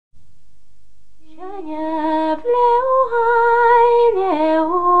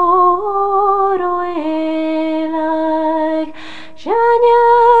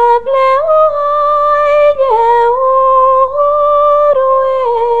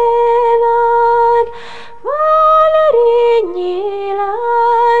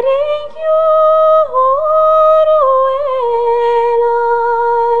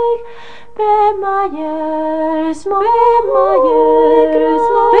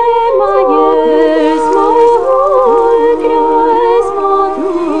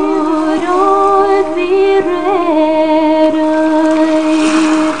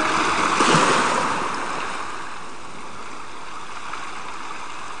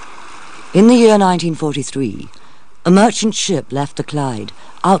In the year 1943, a merchant ship left the Clyde,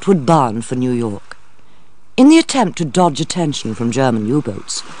 outward bound for New York. In the attempt to dodge attention from German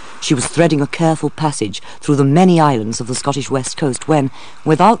U-boats, she was threading a careful passage through the many islands of the Scottish west coast when,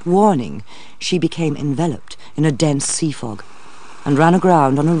 without warning, she became enveloped in a dense sea fog and ran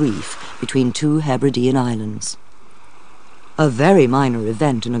aground on a reef between two Hebridean islands. A very minor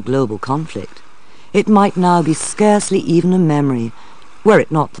event in a global conflict, it might now be scarcely even a memory, were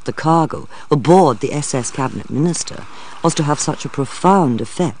it not that the cargo aboard the SS Cabinet Minister was to have such a profound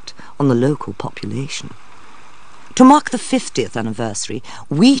effect on the local population. To mark the 50th anniversary,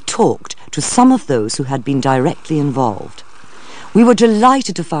 we talked to some of those who had been directly involved. We were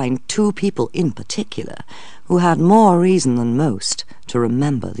delighted to find two people in particular who had more reason than most to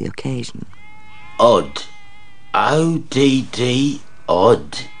remember the occasion. Odd. O-D-D,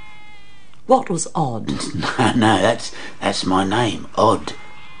 Odd. What was Odd? No, that's my name, Odd.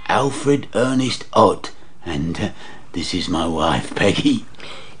 Alfred Ernest Odd. And this is my wife, Peggy.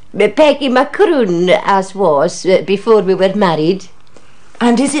 Peggy Macroon, as was, before we were married.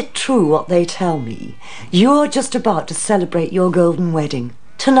 And is it true what they tell me? You're just about to celebrate your golden wedding,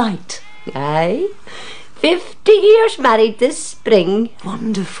 tonight. Aye. 50 years married this spring.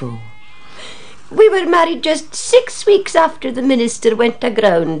 Wonderful. We were married just 6 weeks after the minister went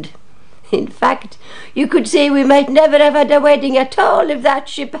aground. In fact, you could say we might never have had a wedding at all if that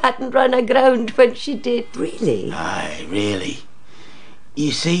ship hadn't run aground when she did. Really? Aye, really.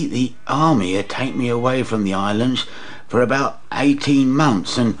 You see, the army had taken me away from the islands for about 18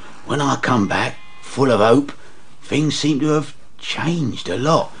 months, and when I come back, full of hope, things seem to have changed a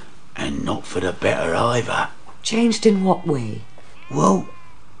lot, and not for the better either. Changed in what way? Well,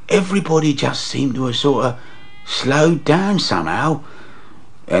 everybody just seemed to have sort of slowed down somehow,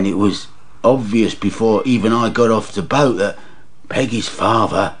 and it was obvious before even I got off the boat that Peggy's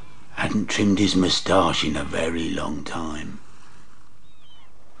father hadn't trimmed his moustache in a very long time.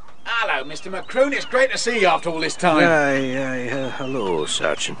 Hello, Mr. Macroon. It's great to see you after all this time. Hello,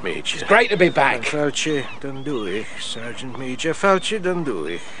 Sergeant Major. It's great to be back. Falci Dundui, Sergeant Major Falci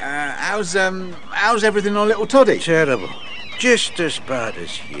Dundui. How's everything on little Toddy? Terrible. Just as bad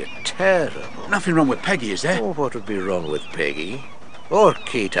as you. Terrible. Nothing wrong with Peggy, is there? Oh, what would be wrong with Peggy? Or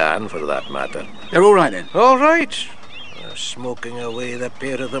Kate Ann, for that matter. They're all right, then? All right. They're smoking away, the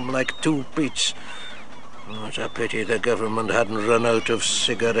pair of them, like two peats. What a pity the government hadn't run out of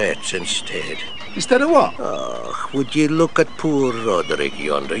cigarettes instead. Instead of what? Oh, would you look at poor Roderick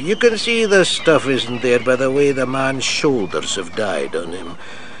yonder? You can see the stuff isn't there by the way the man's shoulders have died on him.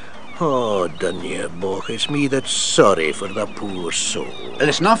 Oh, Dunya Boch, it's me that's sorry for the poor soul.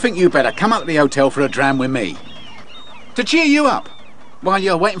 Listen, I think you better come up to the hotel for a dram with me. To cheer you up, while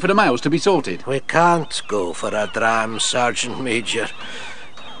you're waiting for the mails to be sorted. We can't go for a dram, Sergeant Major,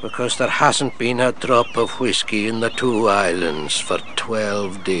 because there hasn't been a drop of whiskey in the two islands for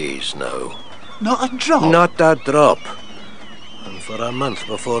 12 days now. Not a drop? Not a drop. And for a month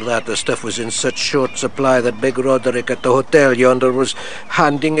before that, the stuff was in such short supply that Big Roderick at the hotel yonder was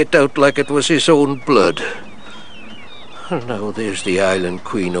handing it out like it was his own blood. And now there's the island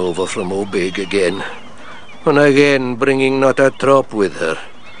queen over from Obig again. And again bringing not a drop with her.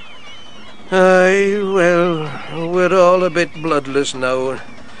 Aye, well, we're all a bit bloodless now.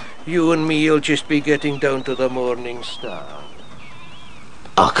 You and me'll just be getting down to the Morning Star.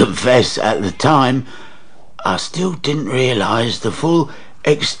 I confess, at the time, I still didn't realise the full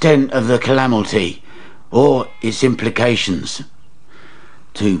extent of the calamity, or its implications.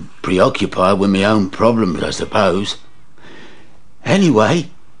 Too preoccupied with my own problems, I suppose.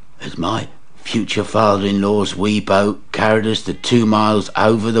 Anyway, as my future father-in-law's wee boat carried us the 2 miles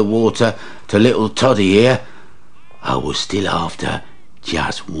over the water to little Toddy here, I was still after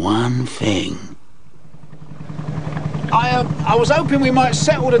just one thing. I was hoping we might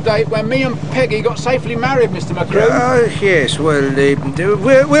settle the date when me and Peggy got safely married, Mr. Macroon. Yes, well,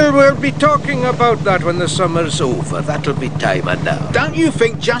 we'll be talking about that when the summer's over. That'll be time enough. Don't you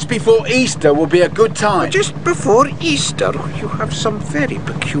think just before Easter will be a good time? Just before Easter? You have some very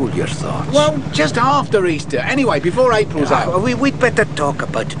peculiar thoughts. Well, just after Easter. Anyway, before April's out. We'd better talk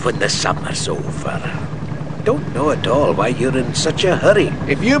about it when the summer's over. Don't know at all why you're in such a hurry.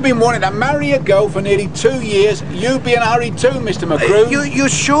 If you've been wanting to marry a girl for nearly 2 years, you be in a hurry too, Mr. Macroon. You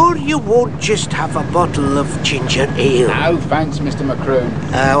sure you won't just have a bottle of ginger ale? No, thanks, Mr. Macroon.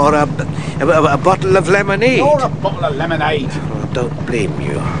 Or a bottle of lemonade? Or a bottle of lemonade. Oh, don't blame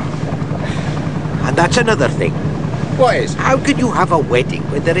you. And that's another thing. What is? How could you have a wedding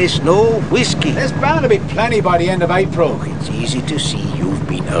when there is no whiskey? There's bound to be plenty by the end of April. It's easy to see you've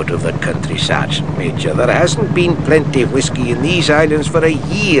been out of the country, Sergeant Major. There hasn't been plenty of whiskey in these islands for a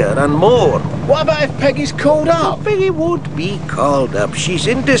year and more. What about if Peggy's called up? Peggy won't be called up. She's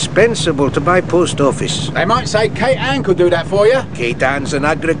indispensable to my post office. They might say Kate Ann could do that for you. Kate Ann's an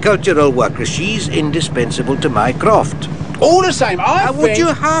agricultural worker. She's indispensable to my croft. All the same, I Now, think... would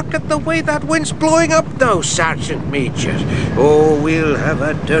you hark at the way that wind's blowing up now, Sergeant Major? Oh, we'll have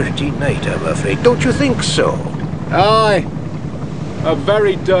a dirty night, I'm afraid. Don't you think so? Aye. A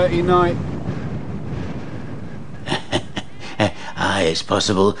very dirty night. Aye, it's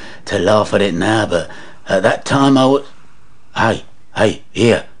possible to laugh at it now, but at that time I was... Hey,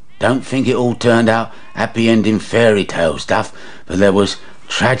 here. Don't think it all turned out happy ending fairy tale stuff, but there was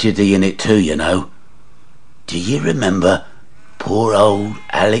tragedy in it too, you know. Do you remember poor old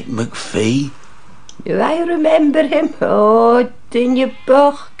Alec McPhee? Do I remember him? Oh, Dinny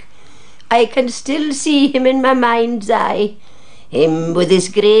Buck. I can still see him in my mind's eye. Him with his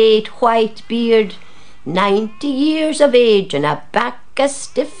great white beard, 90 years of age and a back as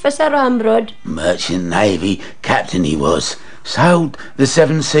stiff as a ramrod. Merchant Navy captain he was. Sailed the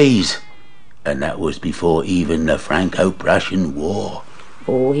Seven Seas. And that was before even the Franco-Prussian War.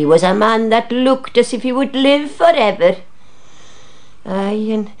 Oh, he was a man that looked as if he would live forever. Aye,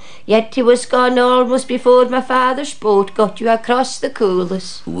 and yet he was gone almost before my father's boat got you across the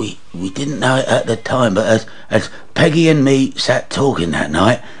coolers. We didn't know it at the time, but as Peggy and me sat talking that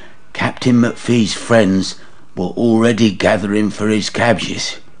night, Captain McPhee's friends were already gathering for his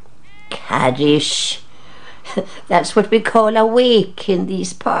cabbages. Caddish. That's what we call a wake in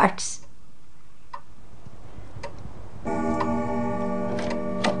these parts.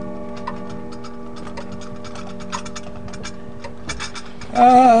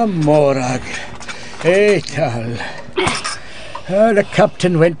 Ah, Morag. Hey, Tal. The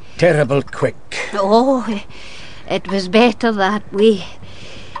captain went terrible quick. Oh, it was better that way.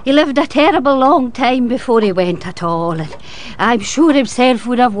 He lived a terrible long time before he went at all, and I'm sure himself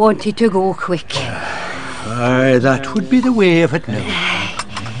would have wanted to go quick. Aye, that would be the way of it now.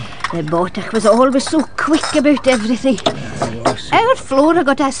 The Botak was always so quick about everything. Our Flora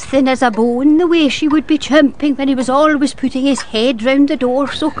got as thin as a bone the way she would be chumping when he was always putting his head round the door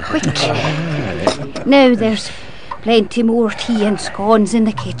so quick. Now there's plenty more tea and scones in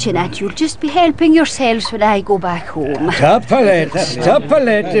the kitchen, and you'll just be helping yourselves when I go back home. Tapalet,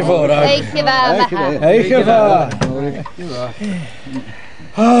 Devora. Thank you,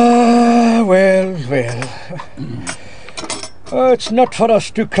 Ah, well. Oh, it's not for us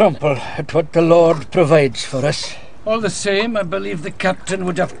to crumple at what the Lord provides for us. All the same, I believe the captain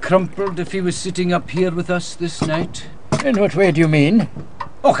would have crumpled if he was sitting up here with us this night. In what way do you mean?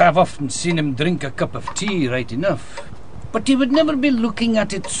 Och, I've often seen him drink a cup of tea right enough. But he would never be looking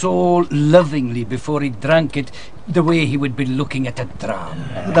at it so lovingly before he drank it the way he would be looking at a dram.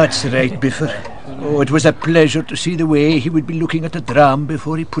 That's right, Biffer. Oh, it was a pleasure to see the way he would be looking at a dram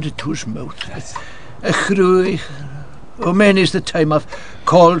before he put it to his mouth. Oh, many's the time I've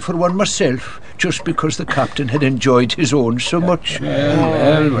called for one myself, just because the captain had enjoyed his own so much.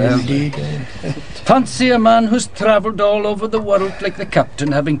 Well. Indeed. Fancy a man who's travelled all over the world like the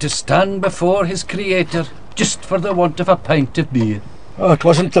captain having to stand before his creator just for the want of a pint of beer. Oh, it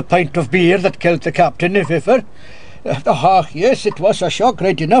wasn't the pint of beer that killed the captain, if ever. Yes, it was a shock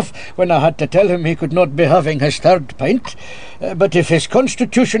right enough when I had to tell him he could not be having his third pint. But if his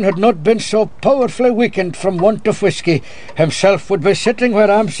constitution had not been so powerfully weakened from want of whisky, himself would be sitting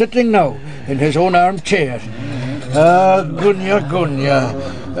where I'm sitting now, in his own armchair. Gunya.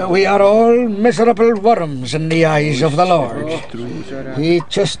 We are all miserable worms in the eyes of the Lord. He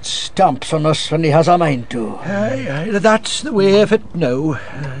just stamps on us when he has a mind to. Aye, that's the way of it now.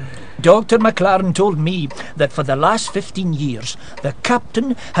 Dr. McLaren told me that for the last 15 years the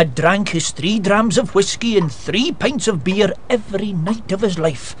captain had drank his 3 drams of whisky and 3 pints of beer every night of his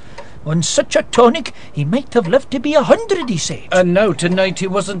life. On such a tonic he might have lived to be 100, he said. And now tonight he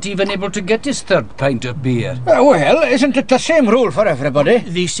wasn't even able to get his third pint of beer. Well, isn't it the same rule for everybody?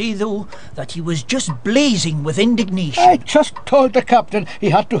 They say, though, that he was just blazing with indignation. I just told the captain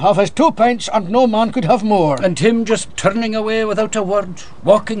he had to have his 2 pints and no man could have more. And him just turning away without a word,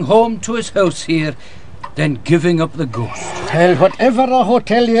 walking home to his house here, then giving up the ghost. Well, whatever a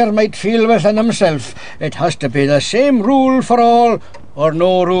hotelier might feel within himself, it has to be the same rule for all, or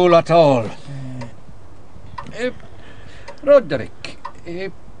no rule at all. Roderick,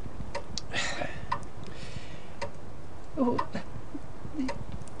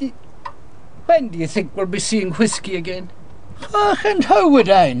 when do you think we'll be seeing whisky again? And how would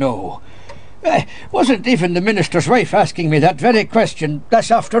I know? Wasn't even the minister's wife asking me that very question this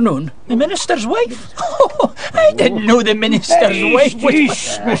afternoon? The minister's wife? Oh, I didn't know the minister's wife was...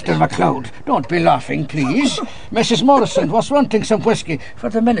 Mr. MacLeod, don't be laughing, please. Mrs. Morrison was wanting some whisky for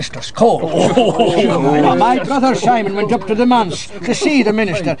the minister's cold. My brother Simon went up to the manse to see the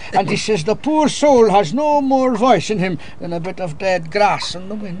minister, and he says the poor soul has no more voice in him than a bit of dead grass in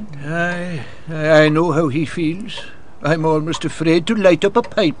the wind. I know how he feels. I'm almost afraid to light up a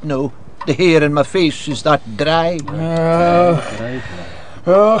pipe now. The hair in my face is that dry.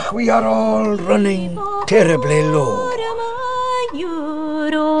 We are all running terribly low.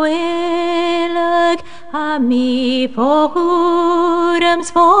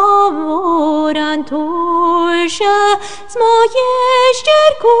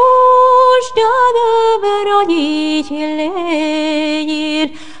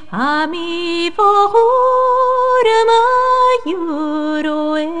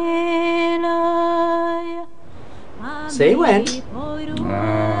 Say when.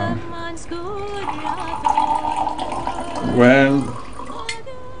 Well,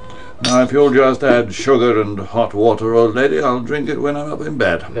 now if you'll just add sugar and hot water, old lady, I'll drink it when I'm up in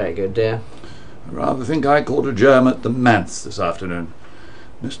bed. Very good, dear. I rather think I caught a germ at the manse this afternoon.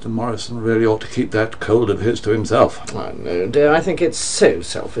 Mr. Morrison really ought to keep that cold of his to himself. Oh, no, dear, I think it's so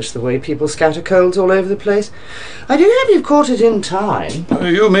selfish the way people scatter colds all over the place. I do hope you've caught it in time.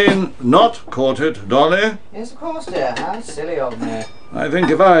 You mean not caught it, Dolly? Yes, of course, dear. How silly of me. I think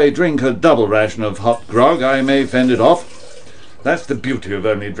if I drink a double ration of hot grog, I may fend it off. That's the beauty of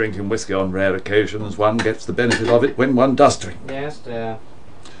only drinking whisky on rare occasions. One gets the benefit of it when one does drink. Yes, dear.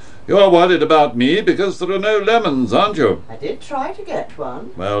 You're worried about me because there are no lemons, aren't you? I did try to get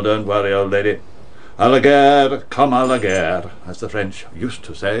one. Well, don't worry, old lady. À la guerre, comme à la guerre, as the French used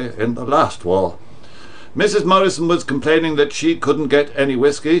to say in the last war. Mrs. Morrison was complaining that she couldn't get any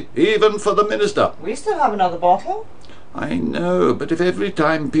whisky, even for the minister. We still have another bottle. I know, but if every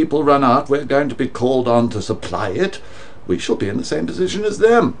time people run out we're going to be called on to supply it, we shall be in the same position as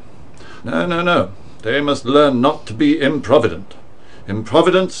them. No. They must learn not to be improvident.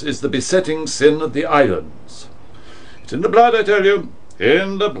 Improvidence is the besetting sin of the islands. It's in the blood, I tell you.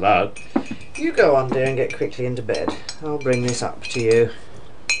 In the blood. You go on, dear, and get quickly into bed. I'll bring this up to you.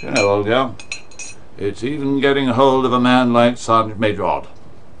 You know, old girl, it's even getting hold of a man like Sergeant Major Odd.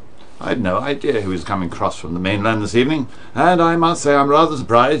 I'd no idea he was coming across from the mainland this evening, and I must say I'm rather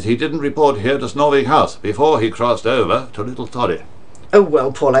surprised he didn't report here to Snorvig House before he crossed over to Little Toddy. Oh,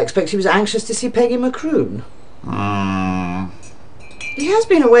 well, Paul, I expect he was anxious to see Peggy Macroon. He has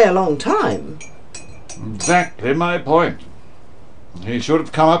been away a long time. Exactly my point. He should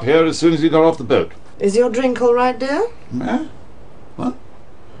have come up here as soon as he got off the boat. Is your drink all right, dear? Eh? What?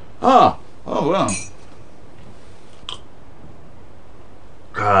 Oh, well.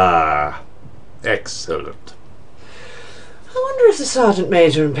 Excellent. I wonder if the Sergeant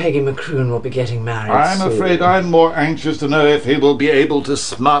Major and Peggy Macroon will be getting married I'm soon. afraid I'm more anxious to know if he will be able to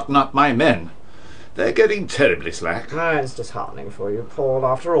smarten up my men. They're getting terribly slack. Oh, it's disheartening for you, Paul,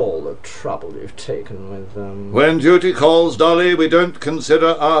 after all the trouble you've taken with them. When duty calls, Dolly, we don't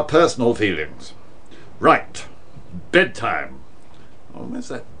consider our personal feelings. Right. Bedtime. Oh, where's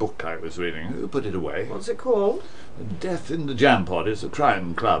that book I was reading? Who put it away? What's it called? Death in the Jam Pod. It's a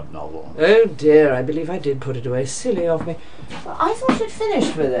crime club novel. Oh dear, I believe I did put it away. Silly of me. I thought you'd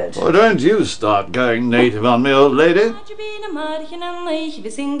finished with it. Oh, don't you start going native on me, old lady.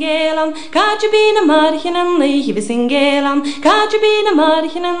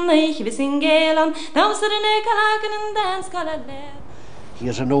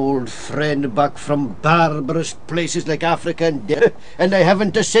 Here's an old friend back from barbarous places like Africa and I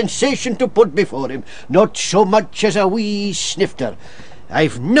haven't a sensation to put before him, not so much as a wee snifter.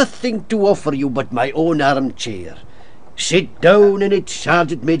 I've nothing to offer you but my own armchair. Sit down in it,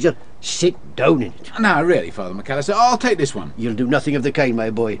 Sergeant Major, sit down in it. No, really, Father McAllister, I'll take this one. You'll do nothing of the kind, my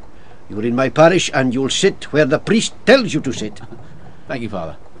boy. You're in my parish and you'll sit where the priest tells you to sit. Thank you,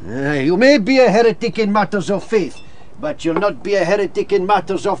 Father. You may be a heretic in matters of faith, but you'll not be a heretic in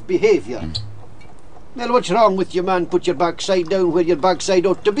matters of behaviour. Well, what's wrong with you, man? Put your backside down where your backside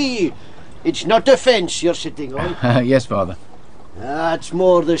ought to be. It's not a fence you're sitting on. Yes, Father. That's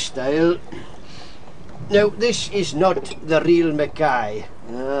more the style. Now, this is not the real Mackay.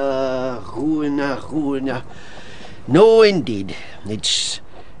 Ruina. No, indeed. It's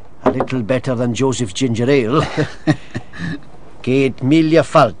a little better than Joseph Ginger Ale. Kate Milia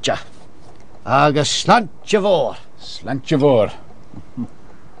Falcha. Agus Slantjavor. Slantjavor.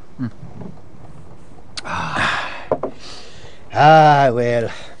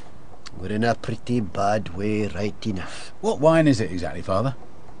 Well, we're in a pretty bad way right enough. What wine is it exactly, Father?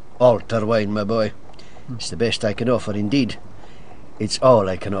 Altar wine, my boy. It's the best I can offer, indeed. It's all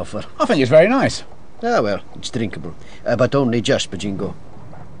I can offer. I think it's very nice. Ah, well, it's drinkable. But only just, Bajingo.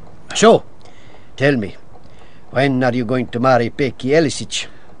 So, tell me, when are you going to marry Peggy Elisic?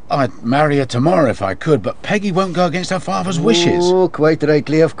 I'd marry her tomorrow if I could, but Peggy won't go against her father's wishes. Oh, quite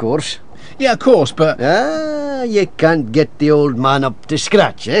rightly, of course. Yeah, of course, but... Ah, you can't get the old man up to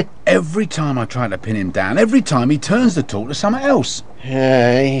scratch, eh? Every time I try to pin him down, every time he turns the talk to someone else.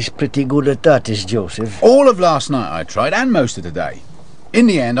 He's pretty good at that, is Joseph. All of last night I tried, and most of the day. In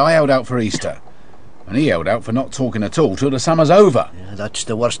the end, I held out for Easter. And he held out for not talking at all till the summer's over. Yeah, that's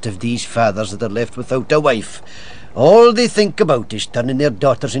the worst of these fathers that are left without a wife. All they think about is turning their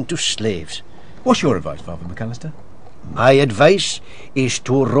daughters into slaves. What's your advice, Father McAllister? My advice is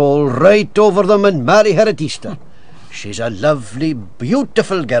to roll right over them and marry her at Easter. She's a lovely,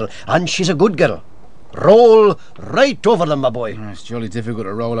 beautiful girl, and she's a good girl. Roll right over them, my boy. It's jolly difficult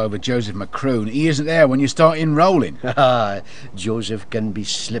to roll over Joseph McCroon. He isn't there when you start in rolling. Joseph can be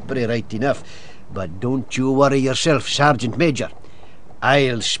slippery right enough. But don't you worry yourself, Sergeant Major.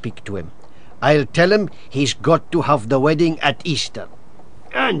 I'll speak to him. I'll tell him he's got to have the wedding at Easter.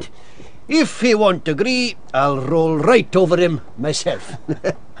 And if he won't agree, I'll roll right over him myself.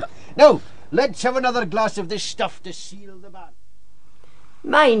 Now, let's have another glass of this stuff to seal the ban.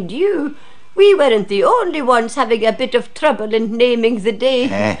 Mind you, we weren't the only ones having a bit of trouble in naming the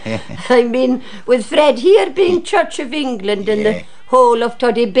day. I mean, with Fred here being Church of England and the whole of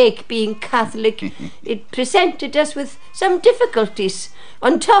Toddybeck being Catholic, it presented us with some difficulties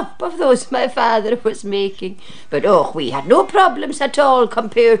on top of those my father was making. But we had no problems at all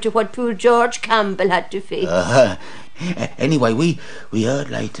compared to what poor George Campbell had to face. Anyway, we heard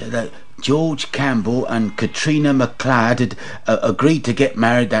later that George Campbell and Katrina McLeod had agreed to get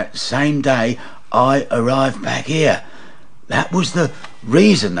married that same day I arrived back here. That was the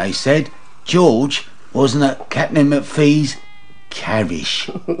reason, they said, George wasn't at Captain McPhee's carriage.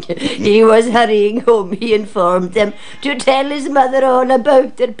 He was hurrying home, he informed them, to tell his mother all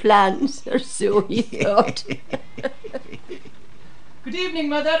about their plans, or so he thought. Good evening,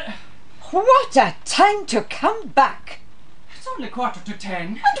 Mother. What a time to come back! It's only 10:15.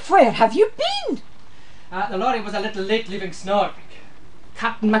 And where have you been? The lorry was a little late leaving Snorvik.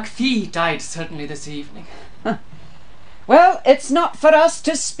 Captain McPhee died certainly this evening. Well, it's not for us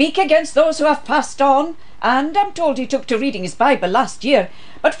to speak against those who have passed on, and I'm told he took to reading his Bible last year,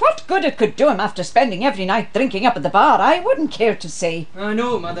 but what good it could do him after spending every night drinking up at the bar, I wouldn't care to say.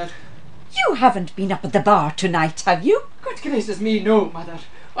 No, Mother. You haven't been up at the bar tonight, have you? Good gracious me, no, Mother.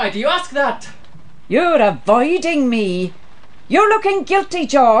 Why do you ask that? You're avoiding me. You're looking guilty,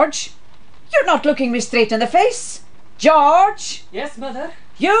 George. You're not looking me straight in the face. George! Yes, Mother?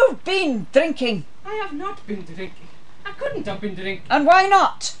 You've been drinking. I have not been drinking. I couldn't have been drinking. And why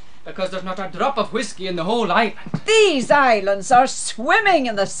not? Because there's not a drop of whiskey in the whole island. These islands are swimming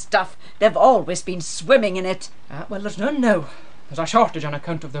in the stuff. They've always been swimming in it. Well, there's none now. There's a shortage on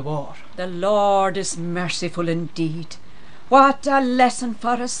account of the war. The Lord is merciful indeed. What a lesson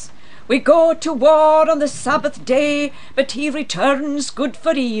for us. We go to war on the Sabbath day, but he returns good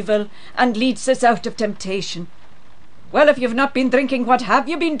for evil and leads us out of temptation. Well, if you've not been drinking, what have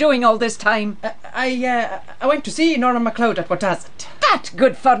you been doing all this time? I went to see Norman MacLeod at Wetasit. That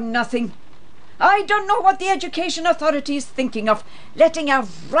good for nothing. I don't know what the Education Authority is thinking of, letting a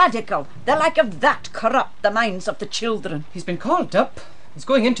radical, the like of that, corrupt the minds of the children. He's been called up. He's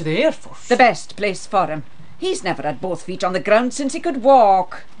going into the Air Force. The best place for him. He's never had both feet on the ground since he could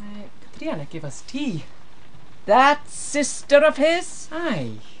walk. Catriona gave us tea. That sister of his?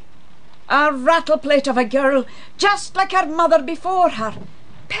 Aye. A rattleplate of a girl, just like her mother before her.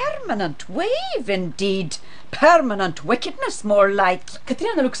 Permanent wave, indeed. Permanent wickedness, more like.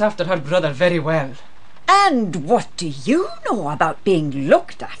 Catriona looks after her brother very well. And what do you know about being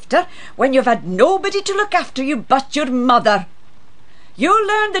looked after when you've had nobody to look after you but your mother? You'll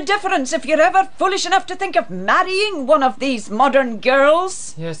learn the difference if you're ever foolish enough to think of marrying one of these modern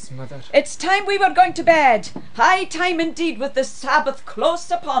girls. Yes, Mother. It's time we were going to bed. High time indeed, with the Sabbath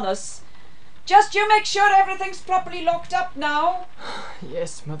close upon us. Just you make sure everything's properly locked up now.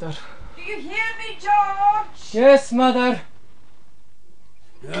 Yes, Mother. Do you hear me, George? Yes, Mother.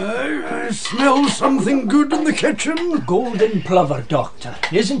 I smell something good in the kitchen. Golden plover, Doctor.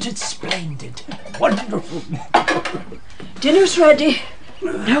 Isn't it splendid? Wonderful. Dinner's ready.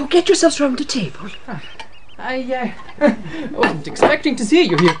 Now get yourselves round the table. I wasn't expecting to see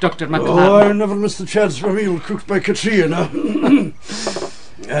you here, Dr. McLeod. Oh, I never miss the chance for a meal cooked by Katrina.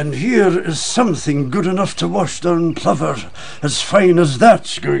 And here is something good enough to wash down plover, as fine as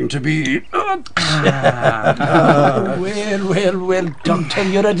that's going to be. Well, Doctor,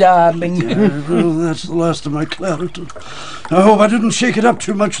 you're a darling. Well, that's the last of my claret. I hope I didn't shake it up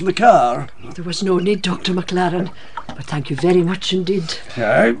too much in the car. There was no need, Dr. McLaren, but thank you very much indeed.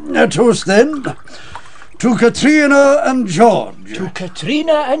 Aye, a toast then. To Katrina and George. To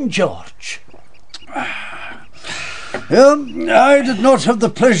Katrina and George. I did not have the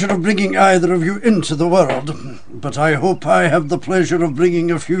pleasure of bringing either of you into the world, but I hope I have the pleasure of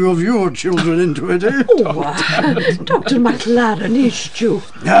bringing a few of your children into it, eh? Dr. McLaren, is you?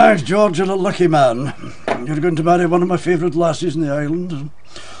 Ah, George, you're a lucky man. You're going to marry one of my favourite lassies in the island.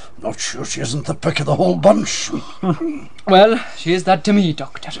 Not sure she isn't the pick of the whole bunch. Well, she is that to me,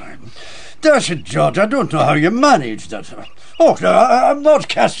 Doctor. Dash it, George, I don't know how you managed that. Oh, no, I'm not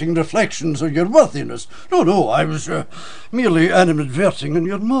casting reflections on your worthiness. No, I was merely animadverting on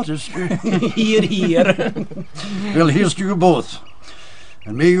your modesty. Hear. Well, here's to you both.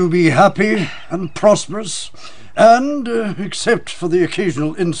 And may you be happy and prosperous, and, except for the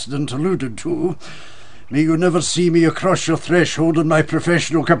occasional incident alluded to, may you never see me across your threshold in my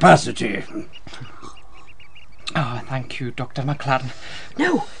professional capacity. Oh, thank you, Dr. McLaren.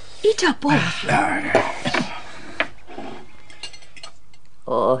 No, eat up both.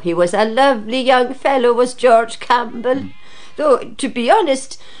 Oh, he was a lovely young fellow, was George Campbell. Though, to be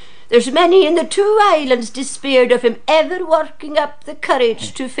honest, there's many in the two islands despaired of him ever working up the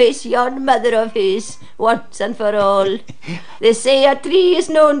courage to face yon mother of his, once and for all. They say a tree is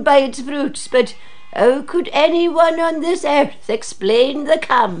known by its fruits, but how could anyone on this earth explain the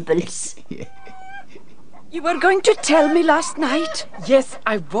Campbells? You were going to tell me last night? Yes,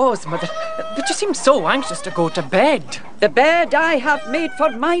 I was, Mother. But you seemed so anxious to go to bed. The bed I have made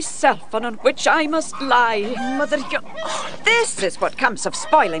for myself and on which I must lie. Mother, you... This is what comes of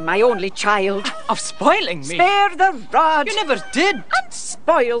spoiling my only child. Of spoiling me? Spare the rod. You never did. And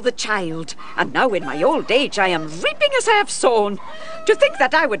spoil the child. And now in my old age I am reaping as I have sown. To think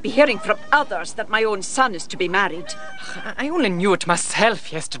that I would be hearing from others that my own son is to be married. I only knew it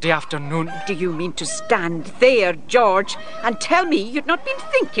myself yesterday afternoon. Do you mean to stand there, George, and tell me you'd not been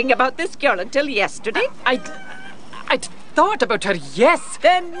thinking about this girl until yesterday? I'd thought about her, yes.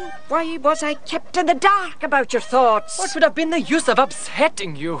 Then why was I kept in the dark about your thoughts? What would have been the use of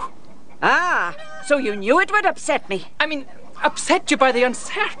upsetting you? Ah, so you knew it would upset me. I mean, upset you by the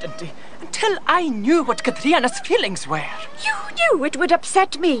uncertainty, until I knew what Katrina's feelings were. You knew it would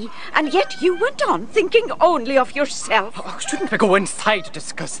upset me, and yet you went on thinking only of yourself. Oh, shouldn't we go inside to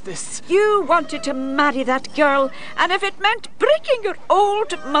discuss this? You wanted to marry that girl, and if it meant breaking your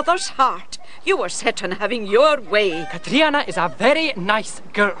old mother's heart, you were set on having your way. Katrina is a very nice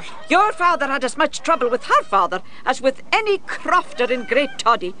girl. Your father had as much trouble with her father as with any crofter in Great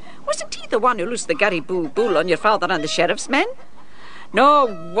Toddy. Wasn't he the one who loosed the Gariboo bull on your father and the sheriff's men?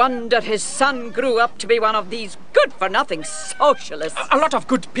 No wonder his son grew up to be one of these good-for-nothing socialists. A lot of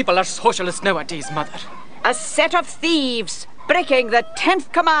good people are socialists nowadays, Mother. A set of thieves, breaking the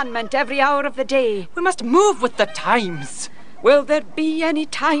 10th commandment every hour of the day. We must move with the times. Will there be any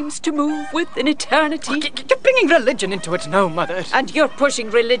times to move with in eternity? You're bringing religion into it now, Mother. And you're pushing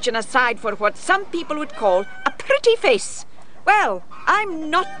religion aside for what some people would call a pretty face. Well,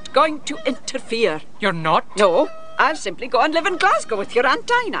 I'm not going to interfere. You're not? No. I'll simply go and live in Glasgow with your Aunt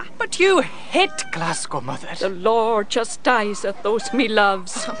Dinah. But you hate Glasgow, Mother. The Lord chastiseth those me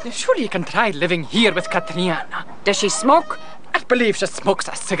loves. Surely you can try living here with Katrina. Does she smoke? I believe she smokes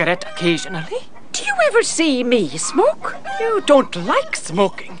a cigarette occasionally. Do you ever see me smoke? You don't like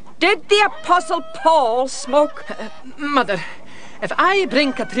smoking. Did the Apostle Paul smoke? Mother, if I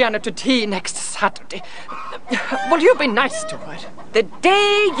bring Katrina to tea next Saturday, will you be nice to her? The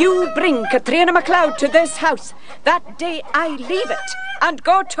day you bring Katrina MacLeod to this house, that day I leave it and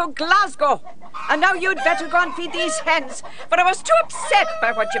go to Glasgow. And now you'd better go and feed these hens, for I was too upset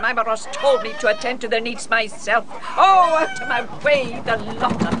by what Jemima Ross told me to attend to their needs myself. Oh, out of my way, the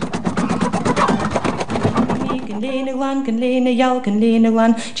lot of them. Léna glan, can léna yal, can léna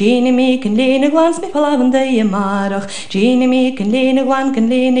glan. Jeannie me can léna glan, smith alavan day marach. Jeannie me can léna glan, can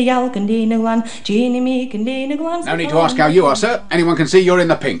léna yal, can léna glan. Jeannie me can léna glan. No need to ask how you are, sir. Anyone can see you're in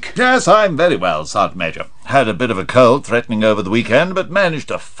the pink. Yes, I'm very well, Sergeant Major. Had a bit of a cold threatening over the weekend, but managed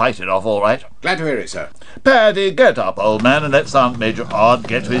to fight it off all right. Glad to hear it, sir. Paddy, get up, old man, and let Sergeant Major Odd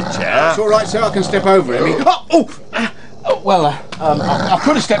get to his chair. It's all right, sir. I can step over him. I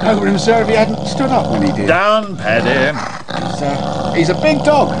could have stepped over him, sir, if he hadn't stood up when he did. Down, Paddy. He's a big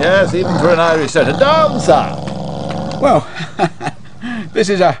dog. Yes, even for an Irish setter. Down, sir. Well, this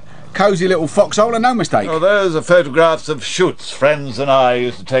is a cosy little foxhole and no mistake. Oh, those are photographs of shoots friends and I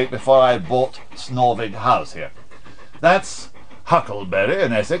used to take before I bought Snorvig House here. That's Huckleberry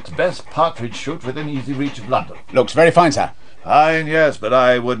in Essex, best partridge shoot within easy reach of London. Looks very fine, sir. Fine, yes, but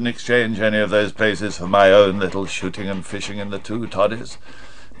I wouldn't exchange any of those places for my own little shooting and fishing in the two toddies.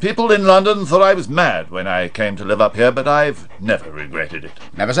 People in London thought I was mad when I came to live up here, but I've never regretted it.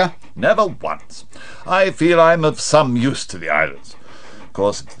 Never, sir? Never once. I feel I'm of some use to the islands. Of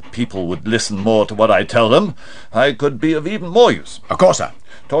course, if the people would listen more to what I tell them, I could be of even more use. Of course, sir.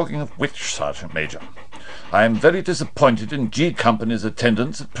 Talking of which, Sergeant Major, I am very disappointed in G Company's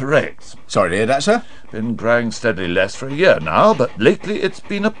attendance at parades. Sorry to hear that, sir. Been growing steadily less for a year now, but lately it's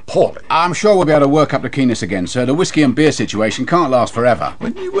been appalling. I'm sure we'll be able to work up the keenness again, sir. The whiskey and beer situation can't last forever.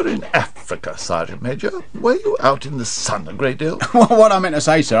 When you were in Africa, Sergeant Major, were you out in the sun a great deal? What I meant to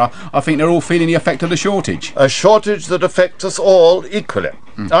say, sir, I think they're all feeling the effect of the shortage. A shortage that affects us all equally.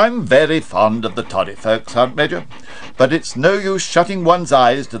 I'm very fond of the toddy folk, Sergeant Major, but it's no use shutting one's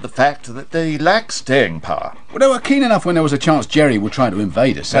eyes to the fact that they lack staying power. Well, they were keen enough when there was a chance Jerry would try to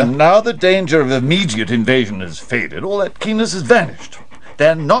invade us, sir. And now the danger of immediate invasion has faded. All that keenness has vanished.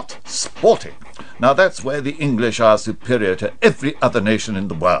 They're not sporting. Now that's where the English are superior to every other nation in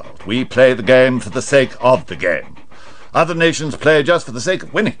the world. We play the game for the sake of the game. Other nations play just for the sake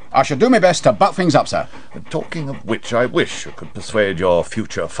of winning. I shall do my best to buck things up, sir. And talking of which, I wish you could persuade your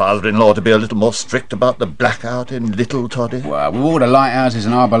future father-in-law to be a little more strict about the blackout in Little Toddy. Well, with all the lighthouses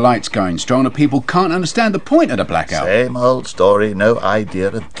and harbour lights going strong, the people can't understand the point of the blackout. Same old story, no idea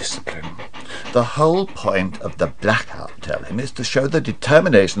of discipline. The whole point of the blackout, tell him, is to show the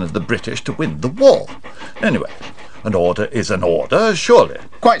determination of the British to win the war. Anyway, an order is an order, surely.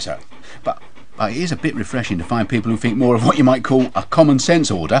 Quite so. But it is a bit refreshing to find people who think more of what you might call a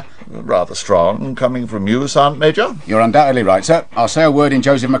common-sense order. Rather strong, coming from you, Sergeant Major. You're undoubtedly right, sir. I'll say a word in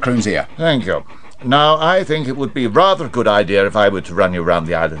Joseph Macroon's ear. Thank you. Now, I think it would be rather a good idea if I were to run you round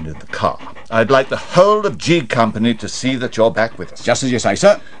the island in the car. I'd like the whole of G Company to see that you're back with us. Just as you say,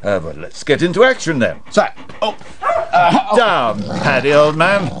 sir. Well, let's get into action then. Sir. Down, Paddy, old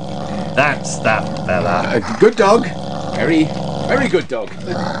man. That's that fella. Good dog. Very, very good dog.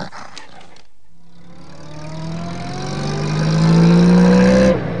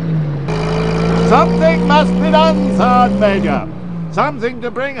 Something must be done, Sergeant Major. Something to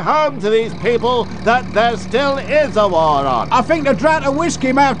bring home to these people that there still is a war on. I think the drought of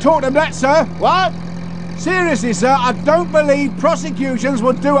whiskey may have taught them that, sir. What? Seriously, sir, I don't believe prosecutions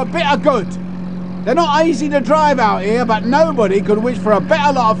would do a bit of good. They're not easy to drive out here, but nobody could wish for a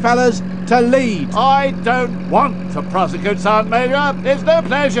better lot of fellas to lead. I don't want to prosecute, Sergeant Major. It's no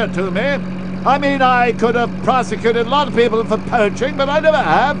pleasure to me. I mean, I could have prosecuted a lot of people for poaching, but I never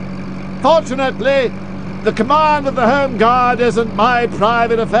have. Fortunately, the command of the Home Guard isn't my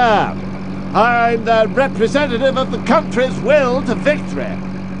private affair. I'm the representative of the country's will to victory.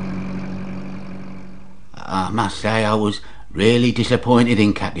 I must say I was really disappointed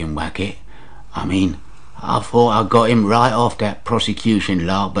in Captain Wackett. I mean, I thought I got him right off that prosecution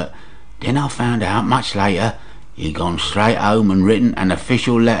lark, but then I found out much later he'd gone straight home and written an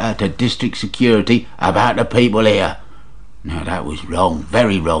official letter to District Security about the people here. Now that was wrong,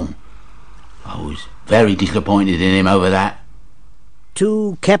 very wrong. I was very disappointed in him over that.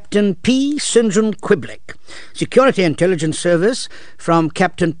 To Captain P. St. John Quibblick, Security Intelligence Service, from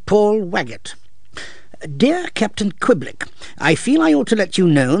Captain Paul Waggett. Dear Captain Quibblick, I feel I ought to let you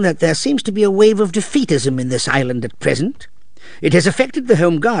know that there seems to be a wave of defeatism in this island at present. It has affected the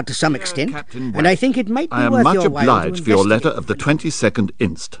Home Guard to some extent, and I think it might be worth your while to investigate. I am much obliged for your letter of the 22nd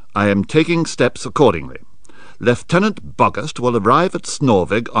inst. I am taking steps accordingly. Lieutenant Boggust will arrive at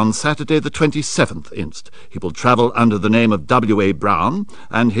Snorvig on Saturday the 27th inst. He will travel under the name of W.A. Brown,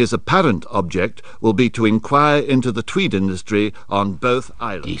 and his apparent object will be to inquire into the tweed industry on both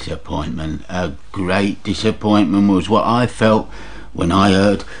islands. Disappointment, a great disappointment was what I felt when I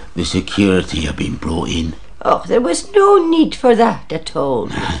heard the security had been brought in. Oh, there was no need for that at all.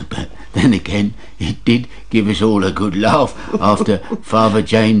 But then again, it did give us all a good laugh after Father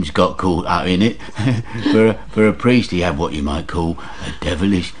James got caught up in it. For a priest, he had what you might call a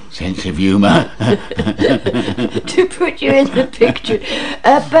devilish sense of humour. To put you in the picture,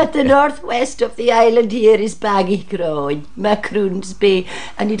 up at the northwest of the island here is Baggycrow, Macroon's Bay,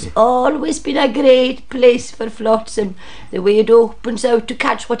 and it's always been a great place for flotsam, the way it opens out to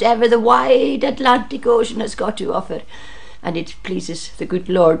catch whatever the wide Atlantic Ocean has got to offer. And it pleases the good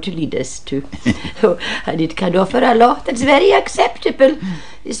Lord to lead us to. And it can offer a lot that's very acceptable,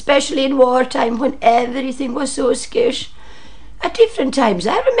 especially in wartime when everything was so scarce. At different times,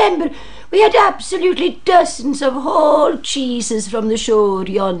 I remember We had absolutely dozens of whole cheeses from the shore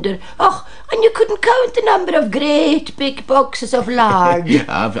yonder. Oh, and you couldn't count the number of great big boxes of lard.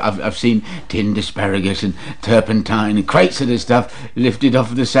 I've seen tinned asparagus and turpentine and crates of the stuff lifted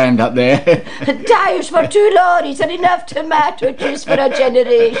off the sand up there. Tires for 2 lorries and enough tomato juice for a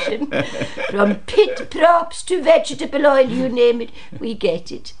generation. From pit props to vegetable oil, you name it, we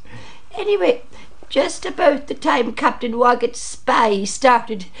get it. Anyway, just about the time Captain Wagget's spy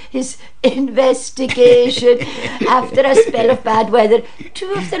started his investigation, after a spell of bad weather,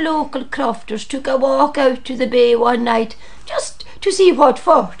 2 of the local crofters took a walk out to the bay one night, just to see what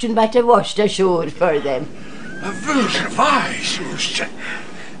fortune might have washed ashore for them. A vise,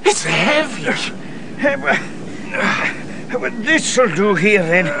 it's heavy. Well, this'll do here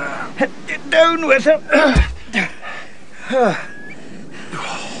then. Down with it.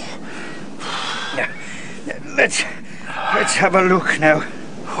 Let's have a look now.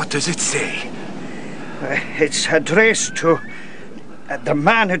 What does it say? It's addressed to the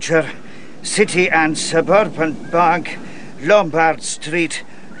manager, City and Suburban Bank, Lombard Street,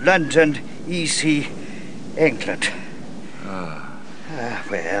 London, EC, England.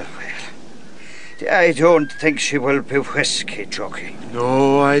 Well. I don't think she will be whiskey jockey.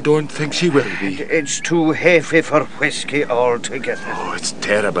 No, I don't think she will be. It's too heavy for whiskey altogether. Oh, it's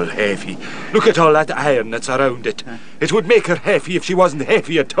terrible heavy. Look at all that iron that's around it. It would make her heavy if she wasn't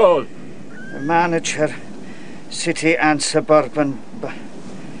heavy at all. The manager, City and Suburban...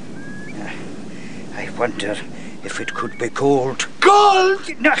 I wonder if it could be gold. Gold?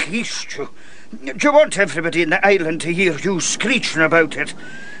 Nahish, do you want everybody in the island to hear you screeching about it?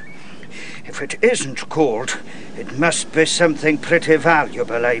 If it isn't gold, it must be something pretty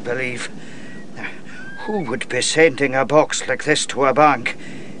valuable, I believe. Who would be sending a box like this to a bank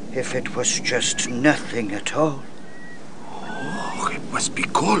if it was just nothing at all? Oh, it must be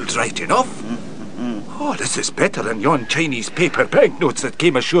gold right enough. Oh, this is better than yon Chinese paper banknotes that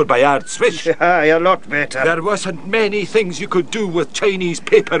came ashore by Ardsfish. Aye, a lot better. There wasn't many things you could do with Chinese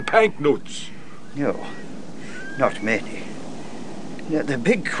paper banknotes. No, not many. The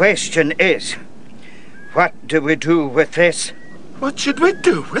big question is, what do we do with this? What should we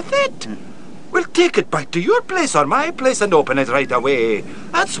do with it? We'll take it back to your place or my place and open it right away.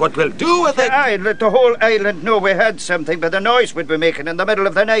 That's what we'll do with it. Aye, let the whole island know we had something by the noise we'd be making in the middle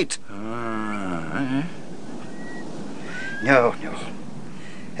of the night. No.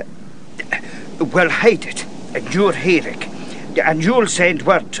 We'll hide it, and you're hearing. And you'll send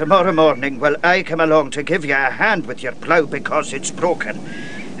word tomorrow morning while I come along to give you a hand with your plough because it's broken.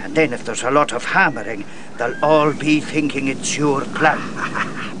 And then if there's a lot of hammering, they'll all be thinking it's your plan.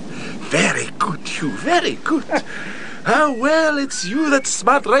 Very good, Hugh, very good. Well, it's you that's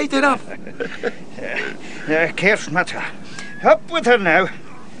smart right enough. Cares matter. Up with her now.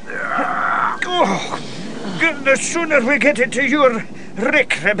 Oh, the sooner we get into your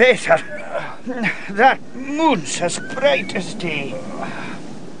rick, the better. That moon's as bright as day.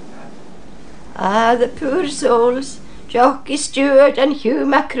 The poor souls, Jockey Stewart and Hugh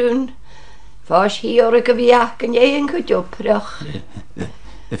Macroon. Fos hiorach a viach and ye could uprach.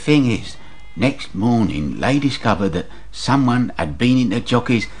 The thing is, next morning they discovered that someone had been into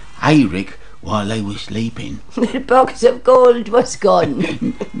Jockey's hayrick while they were sleeping. The box of gold was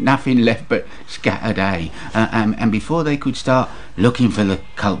gone. Nothing left but scattered hay. And before they could start looking for the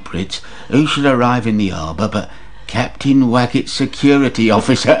culprits, who should arrive in the harbour but Captain Wagget's security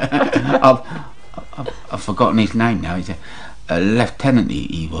officer. I've forgotten his name now. He's a lieutenant,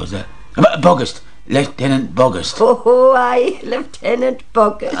 he was. Boggust. Lieutenant Boggust. Oh, aye, Lieutenant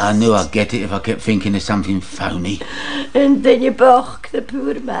Boggust. I knew I'd get it if I kept thinking of something phony. And then you balk the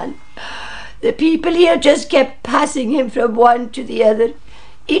poor man. The people here just kept passing him from one to the other,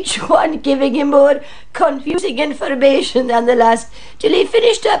 each one giving him more confusing information than the last, till he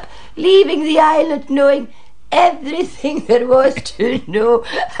finished up leaving the island knowing everything there was to know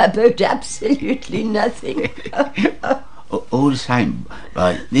about absolutely nothing. All the same,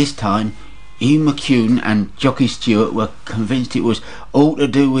 by this time, Hugh McCune and Jockey Stewart were convinced it was all to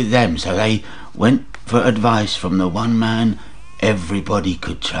do with them, so they went for advice from the one man everybody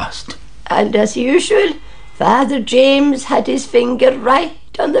could trust. And as usual, Father James had his finger right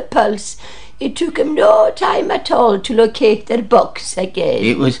on the pulse. It took him no time at all to locate their box again.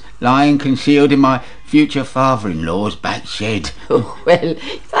 It was lying concealed in my future father-in-law's back shed. Oh, well,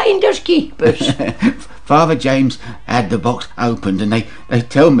 if finders keepers. Father James had the box opened, and they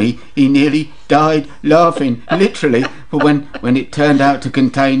tell me he nearly died laughing, literally, for when it turned out to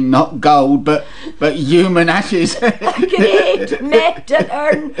contain not gold but human ashes. A great metal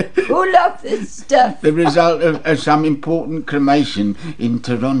urn full of this stuff. The result of some important cremation in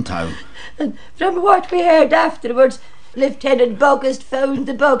Toronto. And from what we heard afterwards, Lieutenant Boggist found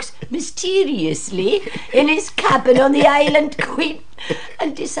the box mysteriously in his cabin on the island Queen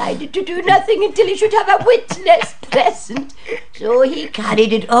and decided to do nothing until he should have a witness present. So he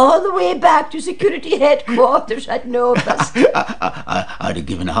carried it all the way back to security headquarters at Novus. I'd have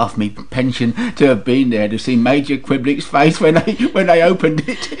given half me pension to have been there to see Major Quiblick's face when I opened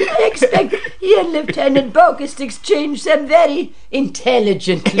it. I expect he and Lieutenant Boggist exchanged some very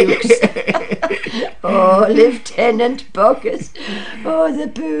intelligent looks. Oh, Lieutenant Boggist. Oh, the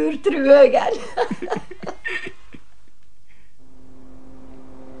poor Truagan.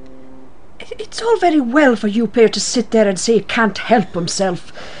 It's all very well for you pair to sit there and say he can't help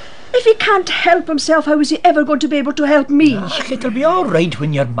himself. If he can't help himself, how is he ever going to be able to help me? It'll be all right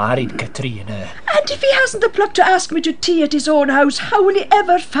when you're married, Katrina. And if he hasn't the pluck to ask me to tea at his own house, how will he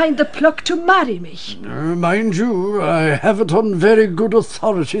ever find the pluck to marry me? Mind you, I have it on very good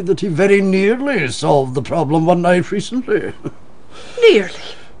authority that he very nearly solved the problem one night recently. Nearly?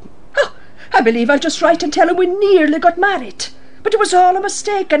 Oh, I believe I'll just write and tell him we nearly got married. But it was all a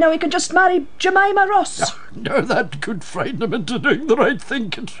mistake, and now he can just marry Jemima Ross. No, that could frighten him into doing the right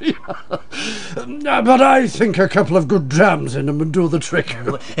thing, Katrina. But I think a couple of good drams in him would do the trick.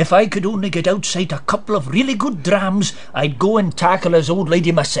 If I could only get outside a couple of really good drams, I'd go and tackle his old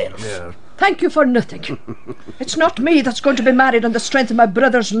lady myself. Yeah. Thank you for nothing. It's not me that's going to be married on the strength of my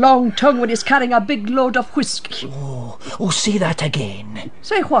brother's long tongue when he's carrying a big load of whisky. Oh, say that again.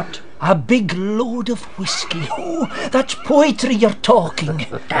 Say what? A big load of whisky. Oh, that's poetry you're talking.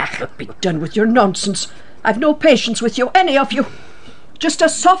 Be done with your nonsense. I've no patience with you, any of you. Just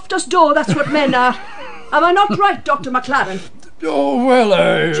as soft as dough, that's what men are. Am I not right, Dr. McLaren? Oh,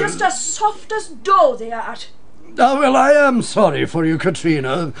 well, Just as soft as dough they are. Well, I am sorry for you,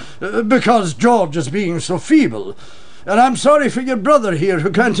 Katrina, because George is being so feeble. And I'm sorry for your brother here,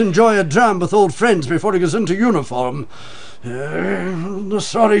 who can't enjoy a dram with old friends before he goes into uniform. The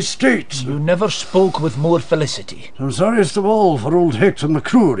sorry state. You never spoke with more felicity. I'm sorriest of all for old Hector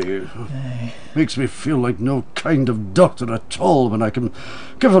McCrory. Makes me feel like no kind of doctor at all when I can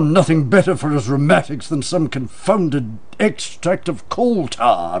give him nothing better for his rheumatics than some confounded extract of coal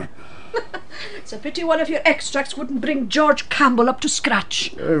tar. It's a pity one of your extracts wouldn't bring George Campbell up to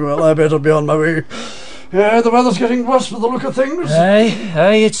scratch. Well, I better be on my way. The weather's getting worse for the look of things.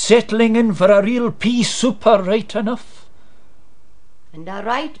 Aye, it's settling in for a real pea souper right enough. And a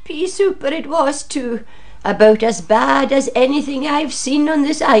right pea souper it was too, about as bad as anything I've seen on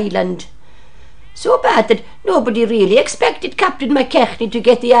this island. So bad that nobody really expected Captain McKechnie to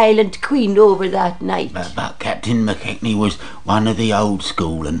get the island queen over that night. But Captain McKechnie was one of the old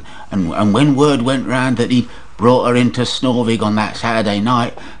school, and when word went round that he'd brought her into Snorvig on that Saturday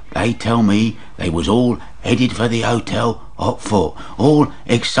night, they tell me they was all headed for the hotel hot foot, all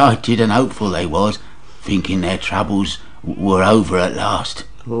excited and hopeful they was, thinking their troubles were over at last.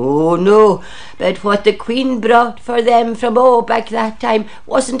 Oh no, but what the Queen brought for them from back that time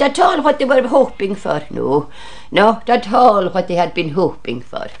wasn't at all what they were hoping for. No, not at all what they had been hoping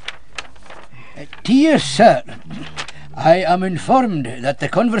for. Dear sir, I am informed that the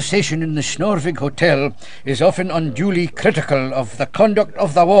conversation in the Snorvig Hotel is often unduly critical of the conduct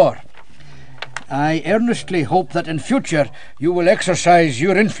of the war. I earnestly hope that in future you will exercise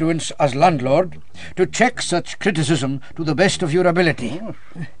your influence as landlord to check such criticism to the best of your ability.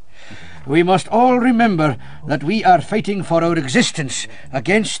 We must all remember that we are fighting for our existence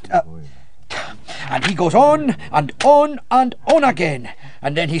against And he goes on and on and on again,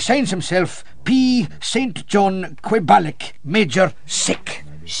 and then he signs himself P. St. John Quibalic, Major Sick.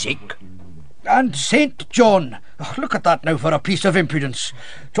 Sick? And St. John. Oh, look at that now for a piece of impudence.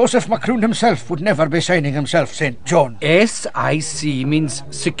 Joseph Macroon himself would never be signing himself St. John. SIC means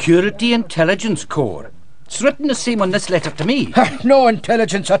Security Intelligence Corps. It's written the same on this letter to me. No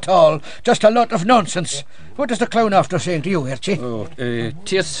intelligence at all. Just a lot of nonsense. What does the clown after saying to you, Archie?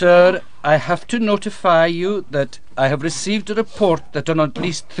 Dear sir, I have to notify you that I have received a report that on at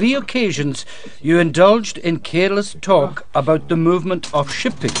least 3 occasions you indulged in careless talk about the movement of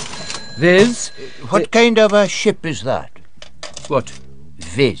shipping. Viz... What kind of a ship is that? What?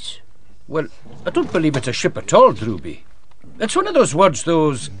 Viz. Well, I don't believe it's a ship at all, Drewby. It's one of those words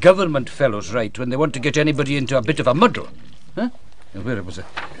those government fellows write when they want to get anybody into a bit of a muddle. Huh? Where was it?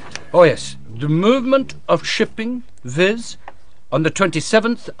 Oh, yes. The movement of shipping, viz. On the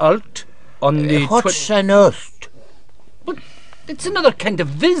 27th ult. On the... What's an ult? But it's another kind of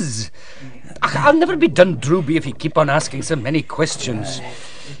viz. I'll never be done, Drooby, if you keep on asking so many questions.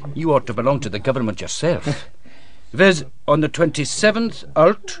 You ought to belong to the government yourself. Viz, on the 27th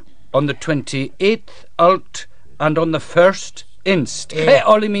ult, on the 28th ult, and on the 1st inst.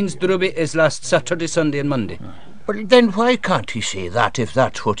 All he means, Drooby, is last Saturday, Sunday and Monday. Well, then why can't he say that if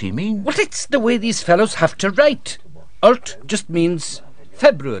that's what he means? Well, it's the way these fellows have to write. Ult just means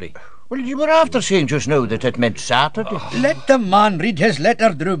February. Well, you were after saying just now that it meant Saturday. Let the man read his letter,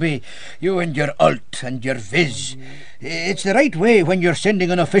 Drooby. You and your ult and your viz. It's the right way when you're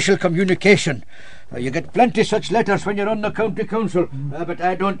sending an official communication. You get plenty such letters when you're on the county council, but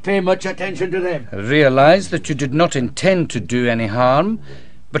I don't pay much attention to them. Realise that you did not intend to do any harm,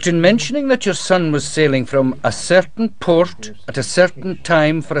 but in mentioning that your son was sailing from a certain port at a certain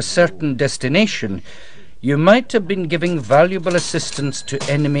time for a certain destination, you might have been giving valuable assistance to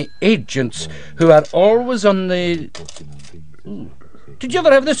enemy agents who are always on the... Did you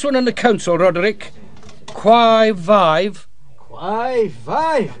ever have this one on the council, Roderick? Qui vive? Qui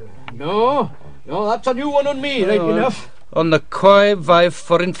vive? No, that's a new one on me, right enough. On the qui vive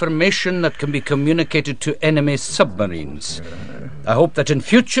for information that can be communicated to enemy submarines. I hope that in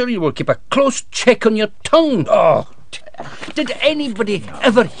future you will keep a close check on your tongue. Oh, did anybody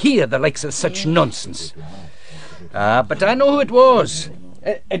ever hear the likes of such nonsense? But I know who it was.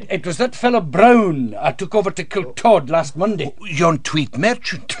 It was that fellow Brown I took over to Kiltod last Monday. Yon tweed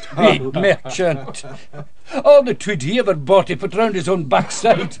merchant. Tweed merchant. All the tweed he ever bought he put round his own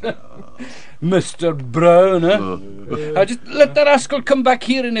backside. Mr. Brown, I just let the rascal come back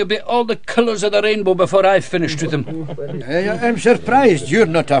here and he'll be all the colours of the rainbow before I've finished with him. I'm surprised you're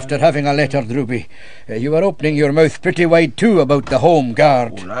not after having a letter, Drooby. You were opening your mouth pretty wide too about the Home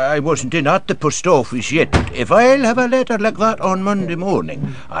Guard. Well, I wasn't in at the post office yet, but if I'll have a letter like that on Monday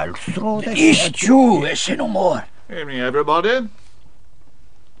morning, I'll throw that... It's you, say no more. Evening, everybody.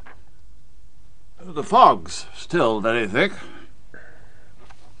 The fog's still very thick.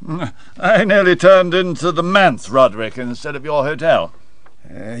 I nearly turned into the manse, Roderick, instead of your hotel.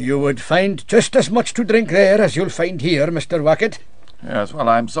 You would find just as much to drink there as you'll find here, Mr. Wackett. Yes, well,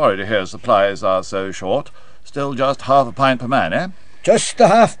 I'm sorry to hear supplies are so short. Still just half a pint per man, eh? Just a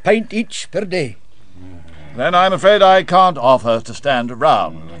half pint each per day. Then I'm afraid I can't offer to stand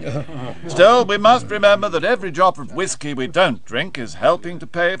around. Still, we must remember that every drop of whisky we don't drink is helping to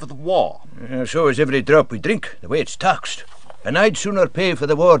pay for the war. So is every drop we drink, the way it's taxed. And I'd sooner pay for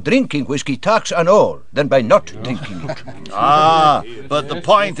the war drinking whisky, tax and all, than by not drinking it. But the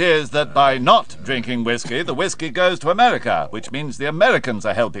point is that by not drinking whisky, the whisky goes to America, which means the Americans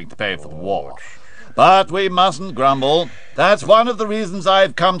are helping to pay for the war. But we mustn't grumble. That's one of the reasons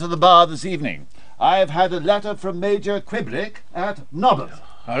I've come to the bar this evening. I've had a letter from Major Quiblick at Nobbeth.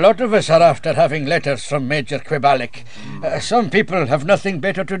 A lot of us are after having letters from Major Quibalic. Some people have nothing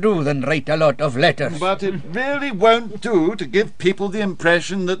better to do than write a lot of letters. But it really won't do to give people the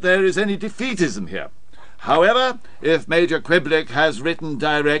impression that there is any defeatism here. However, if Major Quiblick has written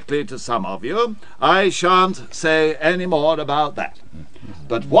directly to some of you, I shan't say any more about that.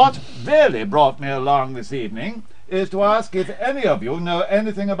 But what really brought me along this evening is to ask if any of you know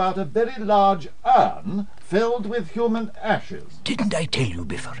anything about a very large urn filled with human ashes. Didn't I tell you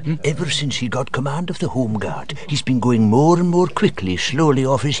before? Ever since he got command of the Home Guard, he's been going more and more quickly, slowly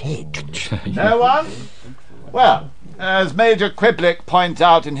off his head. No one? Well, as Major Quiblick points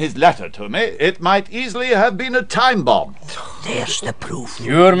out in his letter to me, it might easily have been a time bomb. There's the proof.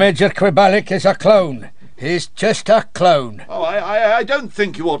 Your Major Quibalic is a clown. He's just a clown. Oh, I don't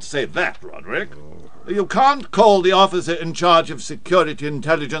think you ought to say that, Roderick. You can't call the officer in charge of security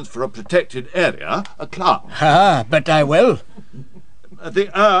intelligence for a protected area a clown. But I will. The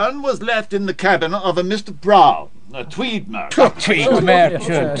urn was left in the cabin of a Mr. Brown, a tweed merchant. Tweed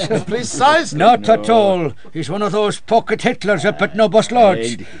merchant. Precisely. Not at all. He's one of those pocket Hitlers up at Nobbeth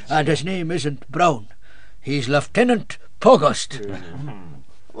Lodge. And his name isn't Brown. He's Lieutenant Pogost.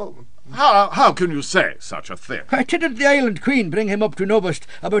 Well, how can you say such a thing? Didn't the Island Queen bring him up to Nobbest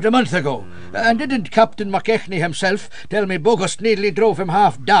about a month ago? And didn't Captain McKechnie himself tell me Bogost nearly drove him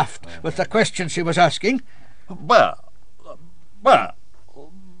half daft with the questions he was asking? Well,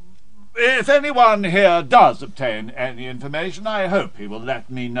 if anyone here does obtain any information, I hope he will let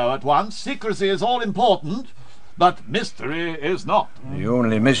me know at once. Secrecy is all important, but mystery is not. The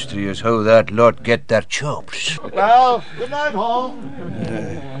only mystery is how that lot get their chops. Well, good night, all.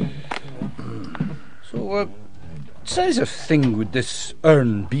 So, what size of thing would this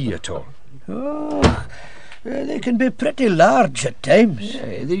urn be at all? Oh, They can be pretty large at times.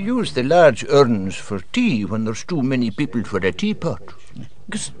 They use the large urns for tea when there's too many people for a teapot.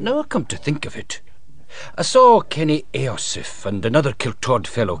 Because now I come to think of it, I saw Kenny Eosif and another Kiltod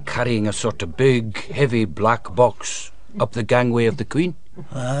fellow carrying a sort of big, heavy black box up the gangway of the Queen.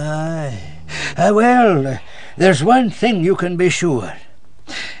 Aye. Well, there's one thing you can be sure.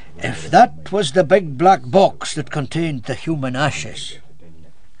 If that was the big black box that contained the human ashes,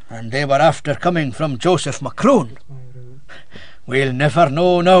 and they were after coming from Joseph Macroon, we'll never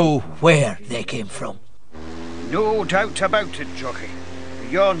know now where they came from. No doubt about it, Jockey.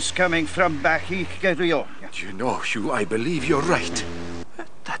 Yon's coming from Whisky Galore. Do you know, Hugh, I believe you're right.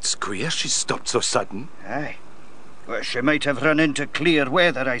 That's queer, she stopped so sudden. Aye. Well, she might have run into clear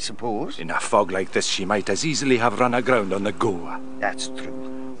weather, I suppose. In a fog like this, she might as easily have run aground on the Goa. That's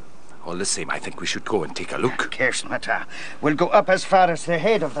true. All the same, I think we should go and take a look. Kersmata. We'll go up as far as the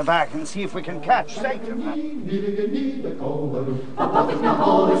head of the bag and see if we can catch sight of her.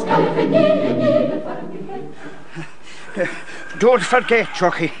 Don't forget,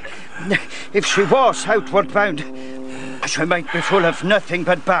 Jockey, if she was outward bound, she might be full of nothing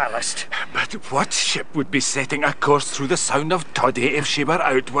but ballast. But what ship would be setting a course through the Sound of Toddy if she were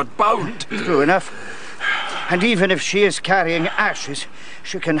outward bound? True enough. And even if she is carrying ashes,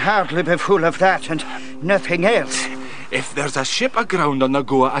 she can hardly be full of that and nothing else. If there's a ship aground on the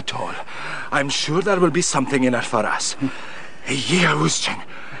Goa at all, I'm sure there will be something in it for us. Yeah, Uschen.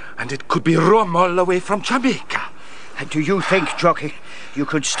 And it could be rum all the way from Jamaica. Do you think, Jockey, you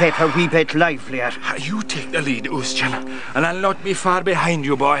could step a wee bit livelier? You take the lead, Uschen, and I'll not be far behind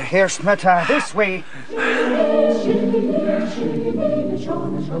you, boy. Here's Mata, this way.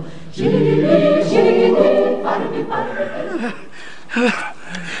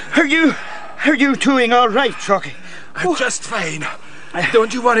 Are you doing all right, Jockey? I'm just fine.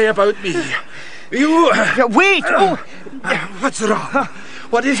 Don't you worry about me. You... Wait! What's wrong?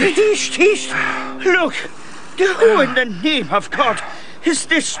 What is it? East! Look! Who in the name of God is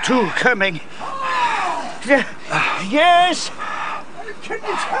this too coming? Yes! Can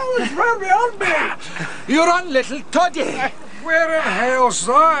you tell us where we are, mate? You're on Little Toddy. Where in hell's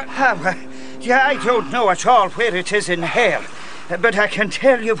that? Yeah, I don't know at all where it is in hell, but I can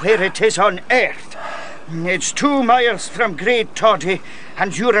tell you where it is on earth. It's 2 miles from Great Toddy,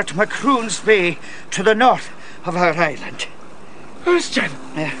 and you're at Macroon's Bay to the north of our island. Christian,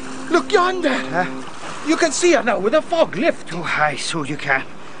 look yonder. You can see her now with the fog lift. Oh, aye, so you can.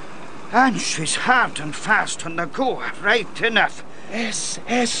 And she's hard and fast on the Goa, right enough.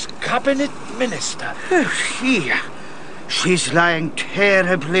 SS Cabinet Minister. Here. She's lying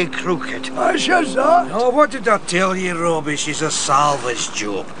terribly crooked. She's that. Oh, what did I tell you, Robbie? She's a salvage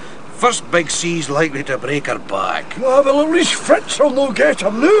job. First big sea's likely to break her back. Well, at least Fritz will no get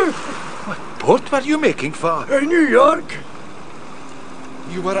him now. What port were you making for? New York.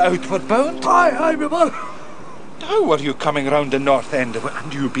 You were outward bound? Aye, we were. How were you coming round the north end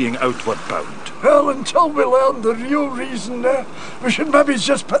and you being outward bound? Well, until we learn the real reason, we should maybe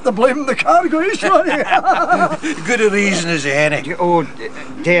just put the blame on the cargo, sorry. Good a reason as any. Oh,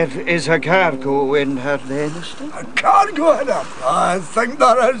 there is a cargo in her then, is there? A cargo in her? I think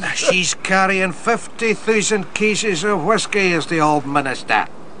there is. She's carrying 50,000 cases of whiskey as the old minister.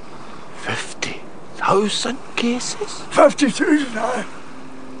 50,000 cases? 50,000, aye.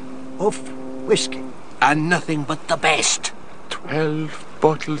 Of whiskey. And nothing but the best. 12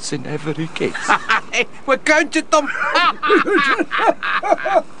 bottles in every case. We counted them.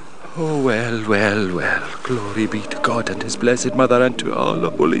 Oh, well. Glory be to God and His blessed Mother and to all the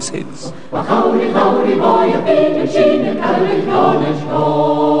holy saints.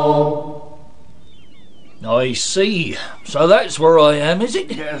 I see. So that's where I am, is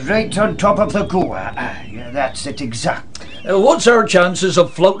it? Right on top of the Goa. That's it exactly. What's our chances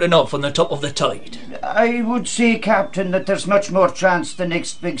of floating off on the top of the tide? I would say, Captain, that there's much more chance the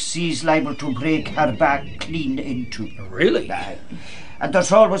next big sea's liable to break her back clean into. Really? And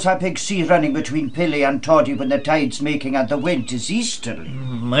there's always a big sea running between Pilly and Toddy when the tide's making and the wind is easterly.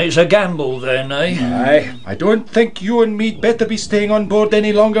 It's a gamble then, eh? Aye. I don't think you and me'd better be staying on board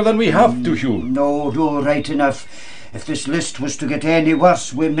any longer than we have to, Hugh. No, right enough. If this list was to get any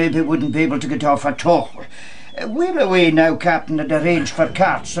worse, we maybe wouldn't be able to get off at all. We're away now, Captain, and arrange for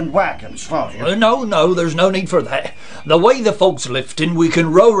carts and wagons for you. No, there's no need for that. The way the folks lifting, we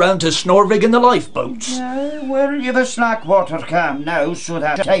can row round to Snorvig in the lifeboats. Well, you've a slack water calm now, so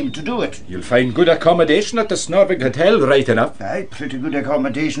that's time to do it. You'll find good accommodation at the Snorvig Hotel, right enough. Aye, pretty good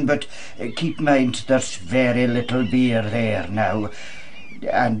accommodation, but keep in mind there's very little beer there now.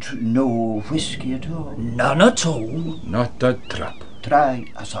 And no whiskey at all. None at all? Not a drop.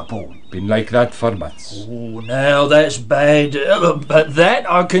 dry as a bone. Been like that for months. Oh, now that's bad, but that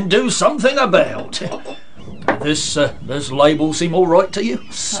I can do something about. This label seem all right to you?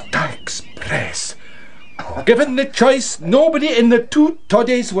 Stags Press. Given the choice, nobody in the two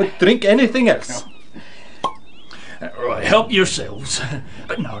toddies would drink anything else. Right, help yourselves.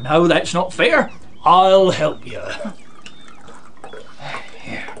 No, that's not fair. I'll help you.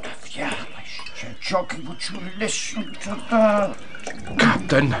 Jockey, would you listen to that?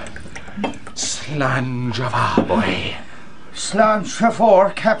 Captain, slange of our boy. Slange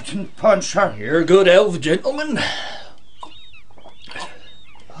for Captain Puncher. You're good elf, gentlemen.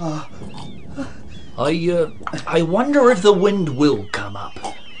 I wonder if the wind will come up.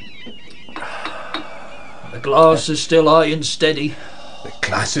 The glass is still high and steady. The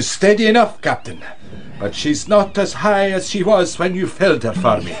glass is steady enough, Captain, but she's not as high as she was when you filled her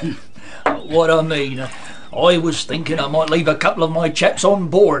for me. What I mean, I was thinking I might leave a couple of my chaps on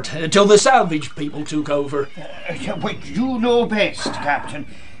board till the salvage people took over. Well, you know best, Captain.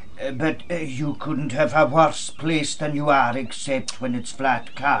 But you couldn't have a worse place than you are, except when it's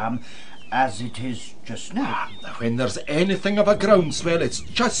flat calm, as it is just now. When there's anything of a groundswell, it's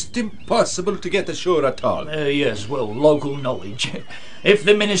just impossible to get ashore at all. Yes, well, local knowledge. If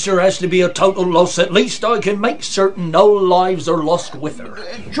the minister has to be a total loss, at least I can make certain no lives are lost with her.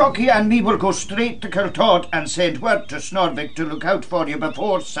 Jockey and me will go straight to Kiltod and send word to Snorvik to look out for you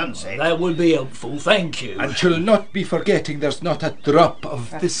before sunset. That would be helpful, thank you. And you'll not be forgetting there's not a drop of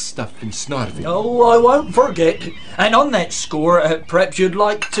this stuff in Snorvik. Oh, I won't forget. And on that score, perhaps you'd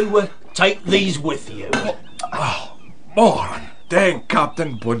like to take these with you. Oh, more than thank,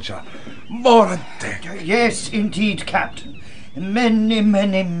 Captain Puncher. More than thank. Yes, indeed, Captain. Many,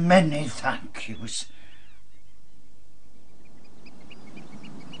 many, many thank yous.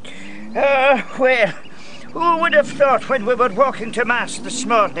 Well, who would have thought when we were walking to Mass this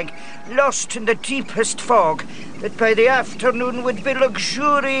morning, lost in the deepest fog, that by the afternoon we'd be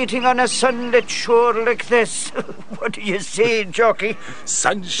luxuriating on a sunlit shore like this? What do you say, Jockey?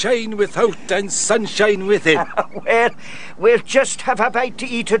 Sunshine without and sunshine within. Well, we'll just have a bite to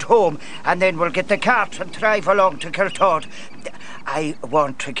eat at home, and then we'll get the cart and drive along to Kiltod. I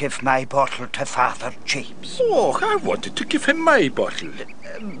want to give my bottle to Father James. Oh, I wanted to give him my bottle.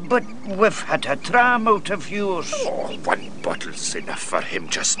 But we've had a dram out of yours. Oh, one bottle's enough for him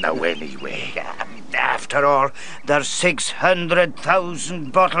just now anyway. After all, there's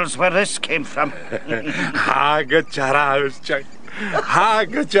 600,000 bottles where this came from. Hagachara, Chuck.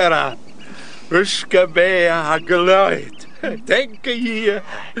 Hagachara. Ushka bea hagaloid. Thank you.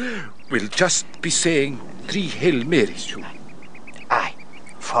 We'll just be saying 3 Hail Marys. Aye,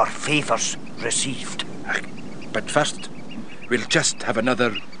 for favours received. But first, we'll just have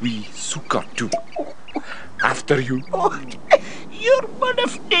another wee sook or two. After you. Oh, you're one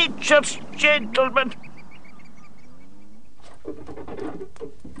of nature's gentlemen.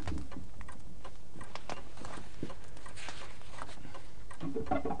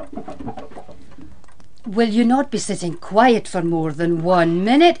 Will you not be sitting quiet for more than 1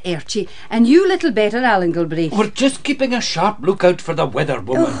 minute, Archie? And you little better, Alan Gilbreth. We're just keeping a sharp lookout for the weather,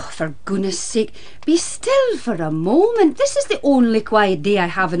 woman. Oh, for goodness sake, be still for a moment. This is the only quiet day I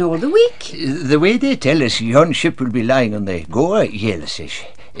have in all the week. The way they tell us, yon ship will be lying on the Goa, Yelsish.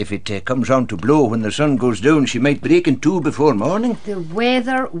 If it comes round to blow when the sun goes down, she might break in two before morning. The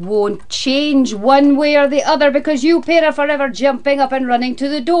weather won't change one way or the other because you pair are forever jumping up and running to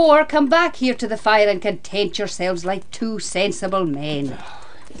the door. Come back here to the fire and content yourselves like two sensible men.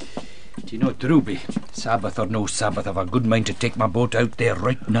 Do you know, Ruby, Sabbath or no Sabbath, I've a good mind to take my boat out there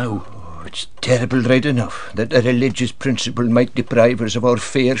right now. Oh, it's terrible right enough that a religious principle might deprive us of our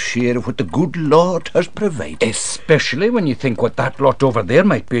fair share of what the good Lord has provided. Especially when you think what that lot over there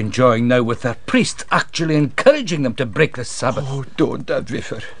might be enjoying now with their priests actually encouraging them to break the Sabbath. Oh, don't that,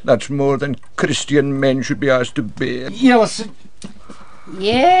 Viffer. That's more than Christian men should be asked to bear. Yellison.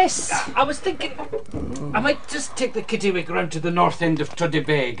 Yes? I was thinking I might just take the kittywick round to the north end of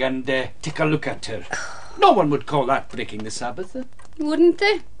Tuddybeg and take a look at her. No one would call that breaking the Sabbath. Wouldn't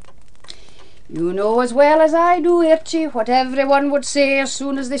they? You know as well as I do, Archie, what everyone would say as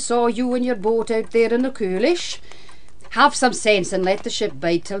soon as they saw you and your boat out there in the coolish. Have some sense and let the ship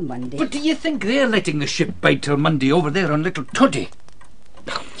bide till Monday. But do you think they're letting the ship bide till Monday over there on Little Tuddy?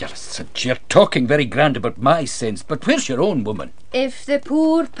 You're talking very grand about my sense, but where's your own woman? If the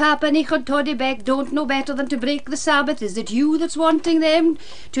poor Papanich and Toddybeg don't know better than to break the Sabbath, is it you that's wanting them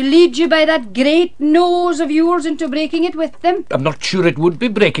to lead you by that great nose of yours into breaking it with them? I'm not sure it would be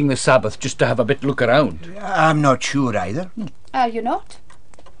breaking the Sabbath just to have a bit look around. I'm not sure either. Are you not?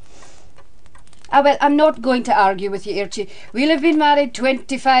 Well, I'm not going to argue with you, Archie. We'll have been married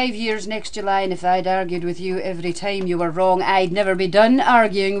 25 years next July, and if I'd argued with you every time you were wrong, I'd never be done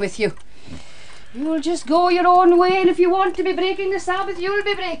arguing with you. You'll just go your own way, and if you want to be breaking the Sabbath, you'll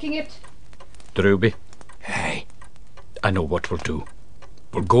be breaking it. Drewby. Hey, I know what we'll do.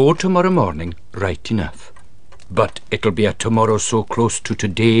 We'll go tomorrow morning, right enough. But it'll be a tomorrow so close to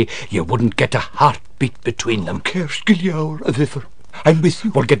today, you wouldn't get a heartbeat between them. Whisky Galore, a vifer. I'm with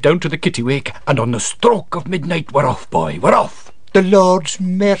you. We'll get down to the kittiwake, and on the stroke of midnight, we're off, boy, we're off. The Lord's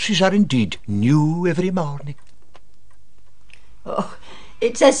mercies are indeed new every morning. Oh,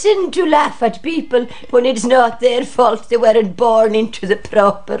 it's a sin to laugh at people when it's not their fault they weren't born into the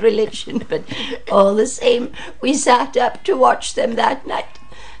proper religion. But all the same, we sat up to watch them that night.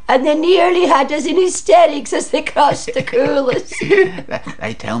 And they nearly had us in hysterics as they crossed the coolers.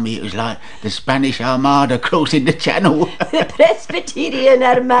 They tell me it was like the Spanish Armada crossing the Channel. The Presbyterian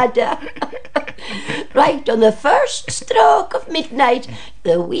Armada. Right on the first stroke of midnight,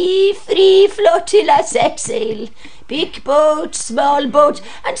 the wee free flotilla set sail. Big boats, small boats,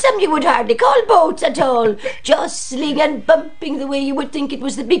 and some you would hardly call boats at all, jostling and bumping the way you would think it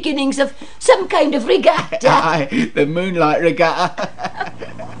was the beginnings of some kind of regatta. Aye, the moonlight regatta.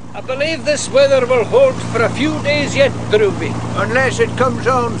 I believe this weather will hold for a few days yet, Drewby. Unless it comes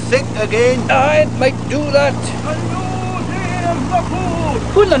on thick again. It might do that. Hello there, Mahmoud.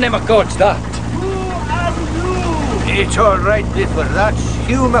 Who in the name of God's that? Who are you? It's all right, Differ. That's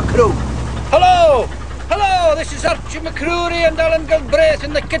Hugh McCrew. Hello! Hello, this is Archie McCrory and Alan Galbraith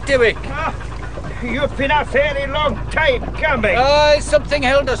in the kittiwake. You've been a very long time coming. Aye, something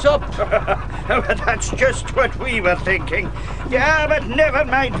held us up. That's just what we were thinking. Yeah, but never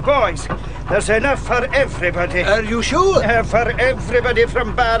mind, boys. There's enough for everybody. Are you sure? For everybody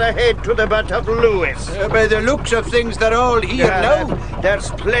from Barrahead to the butt of Lewis. By the looks of things, they're all here now.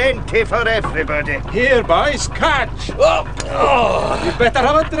 There's plenty for everybody. Here, boys, catch. You better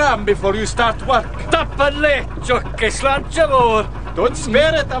have a dram before you start work. Tapperle, Chucky Slanchamore. Don't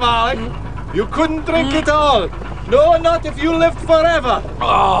spare it, Amalek. You couldn't drink it all. No, not if you lived forever.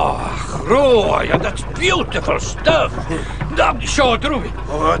 Roy, and that's beautiful stuff. Show, Drewby.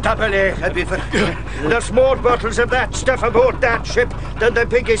 Oh, Tapperle, there's more bottles of that stuff aboard that ship than the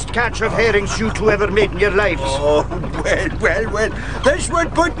biggest catch of herrings you two ever made in your lives. Oh, well. This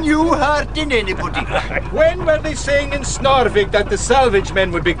would put new heart in anybody. When were they saying in Snorvig that the salvage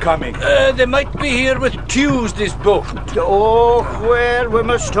men would be coming? They might be here with Tuesday's boat. Oh, well, we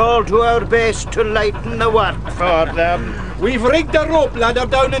must all do our best to lighten the work for them. We've rigged a rope ladder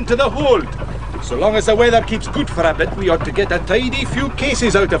down into the hold. So long as the weather keeps good for a bit, we ought to get a tidy few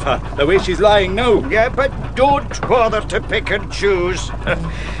cases out of her, the way she's lying now. Yeah, but don't bother to pick and choose.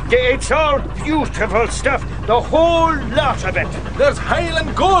 It's all beautiful stuff, the whole lot of it. There's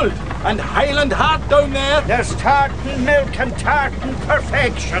Highland gold and Highland heart down there. There's tartan milk and tartan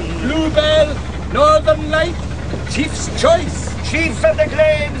perfection. Bluebell, Northern Light, Chief's Choice. Chief of the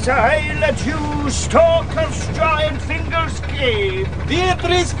Glades, Isle Dew, Stalker's Straw and Fingers Cave.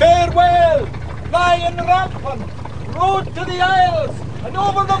 Deirdre's Farewell, Lion Rampant, Road to the Isles, and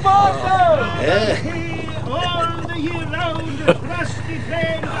over the border. All the year round, Rusty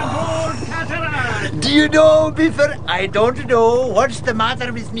Flame and Old Cataract. Do you know, Biffer, I don't know what's the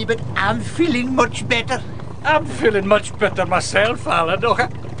matter with me, but I'm feeling much better. I'm feeling much better myself, Alan.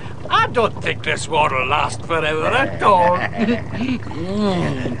 I don't think this war will last forever at all.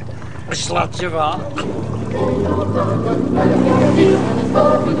 Slatcheva.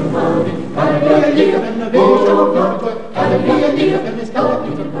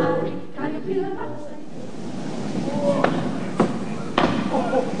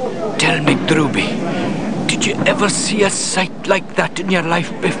 Tell me, Drewby, did you ever see a sight like that in your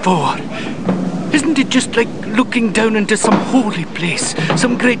life before? Isn't it just like looking down into some holy place,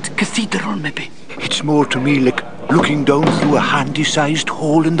 some great cathedral maybe? It's more to me like looking down through a handy-sized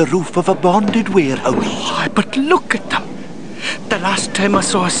hole in the roof of a bonded warehouse. Oh, but look at them. The last time I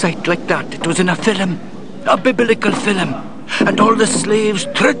saw a sight like that, it was in a film, a biblical film, and all the slaves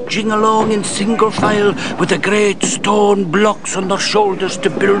trudging along in single file with the great stone blocks on their shoulders to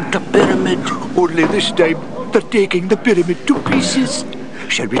build the pyramid. Only this time, they're taking the pyramid to pieces.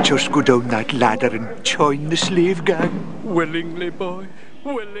 Shall we just go down that ladder and join the slave gang? Willingly, boy,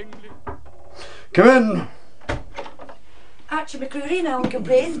 willingly. Come in. Archie McCrory and Alan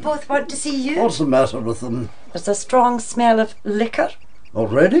Galbraith both want to see you. What's the matter with them? There's a strong smell of liquor.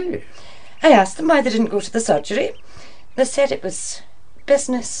 Already? I asked them why they didn't go to the surgery. They said it was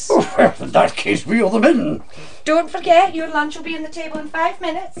business. Oh, well, in that case, we owe them in. Don't forget, your lunch will be on the table in 5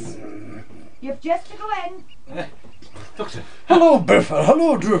 minutes. You've just to go in. Doctor. Hello, Biffer.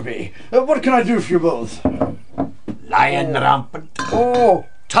 Hello, Drooby. What can I do for you both? Lion rampant. Oh.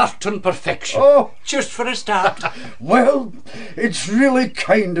 Tartan perfection. Oh. Just for a start. Well, it's really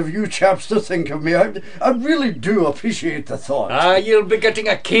kind of you chaps to think of me. I really do appreciate the thought. Ah, you'll be getting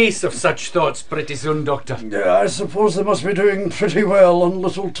a case of such thoughts pretty soon, Doctor. I suppose they must be doing pretty well on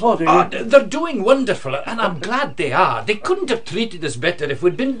little Toddy. They're doing wonderful, and I'm glad they are. They couldn't have treated us better if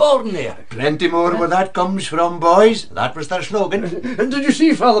we'd been born there. Plenty more where that comes from, boys. That was their slogan. And did you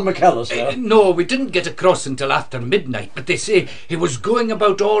see Father McAllister? No, we didn't get across until after midnight, but they say he was going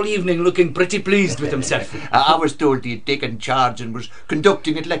about all evening looking pretty pleased with himself. I was told he'd taken charge and was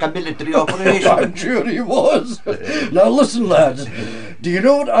conducting it like a military operation. I'm sure he was. Now listen, lads. Do you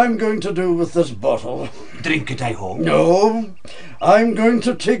know what I'm going to do with this bottle? Drink it, I hope. No. I'm going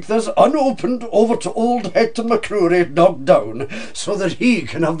to take this unopened over to old Hector McCrory at Knockdown so that he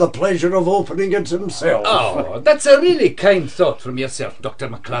can have the pleasure of opening it himself. Oh, that's a really kind thought from yourself, Dr.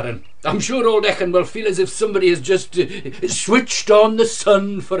 McLaren. I'm sure old Echen will feel as if somebody has just switched on the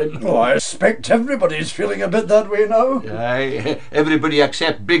sun for him. Oh, I expect everybody's feeling a bit that way now. Aye, everybody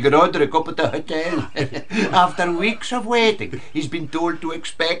except Big Roderick up at the hotel. After weeks of waiting, he's been told to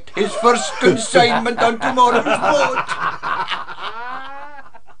expect his first consignment on tomorrow's boat.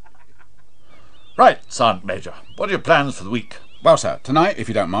 Right, Sergeant Major. What are your plans for the week? Well, sir, tonight, if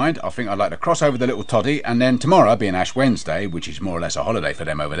you don't mind, I think I'd like to cross over the little toddy, and then tomorrow, being Ash Wednesday, which is more or less a holiday for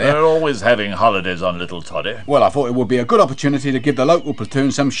them over there. They're always having holidays on Little Toddy. Well, I thought it would be a good opportunity to give the local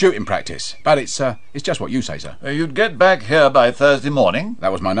platoon some shooting practice. But it's just what you say, sir. You'd get back here by Thursday morning?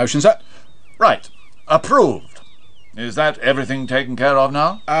 That was my notion, sir. Right. Approved. Is that everything taken care of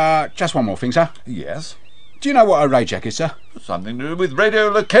now? Just one more thing, sir. Yes? Do you know what a rayjack is, sir? Something to do with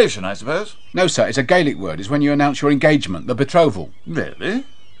radiolocation, I suppose. No, sir, it's a Gaelic word. It's when you announce your engagement, the betrothal. Really?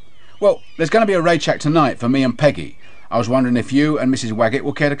 Well, there's going to be a rayjack tonight for me and Peggy. I was wondering if you and Mrs. Waggett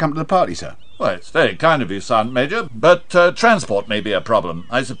will care to come to the party, sir. Well, it's very kind of you, Sergeant Major, but transport may be a problem.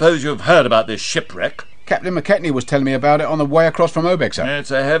 I suppose you've heard about this shipwreck. Captain McKechnie was telling me about it on the way across from Obeg, sir. It's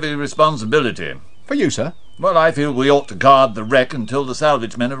a heavy responsibility. For you, sir? Well, I feel we ought to guard the wreck until the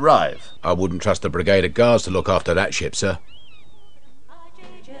salvage men arrive. I wouldn't trust the brigade of guards to look after that ship, sir.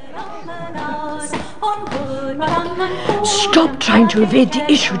 Stop trying to evade the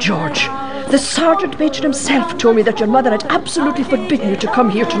issue, George. The Sergeant Major himself told me that your mother had absolutely forbidden you to come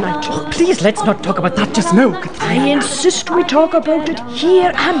here tonight. Oh, please, let's not talk about that just now, Katrina. I insist we talk about it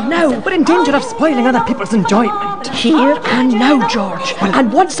here and now. We're in danger of spoiling other people's enjoyment. Here and now, George. Well,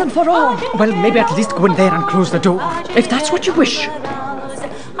 and once and for all. Well, maybe at least go in there and close the door. If that's what you wish.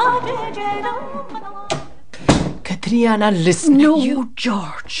 Katrina, listen. No,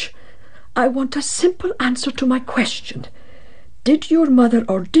 George. I want a simple answer to my question. Did your mother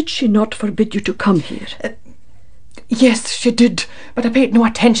or did she not forbid you to come here? Yes, she did, but I paid no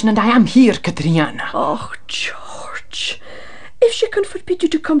attention and I am here, Katrina. Oh, George. If she can forbid you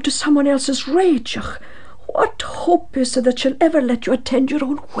to come to someone else's rayjack, what hope is there that she'll ever let you attend your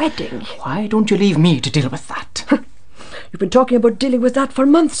own wedding? Why don't you leave me to deal with that? You've been talking about dealing with that for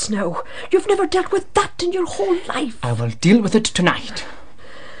months now. You've never dealt with that in your whole life. I will deal with it tonight.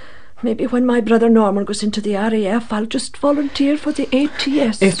 Maybe when my brother Norman goes into the RAF, I'll just volunteer for the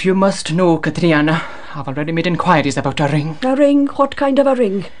ATS. If you must know, Katrina, I've already made inquiries about a ring. A ring? What kind of a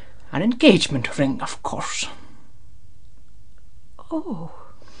ring? An engagement ring, of course. Oh.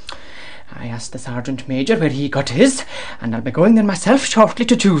 I asked the Sergeant Major where he got his, and I'll be going there myself shortly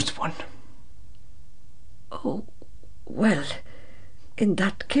to choose one. Oh, well, in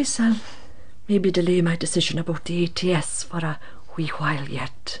that case I'll maybe delay my decision about the ATS for a wee while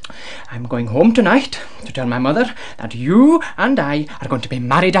yet. I'm going home tonight to tell my mother that you and I are going to be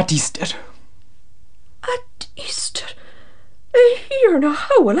married at Easter. At Easter? Here now,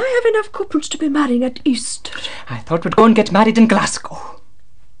 how will I have enough couples to be marrying at Easter? I thought we'd go and get married in Glasgow.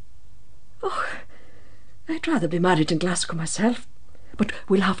 Oh, I'd rather be married in Glasgow myself, but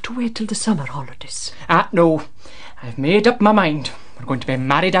we'll have to wait till the summer holidays. No, I've made up my mind. We're going to be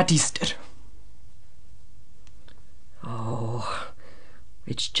married at Easter. Oh,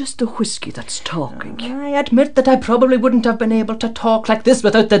 it's just the whiskey that's talking. I admit that I probably wouldn't have been able to talk like this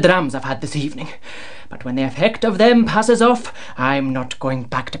without the drams I've had this evening. But when the effect of them passes off, I'm not going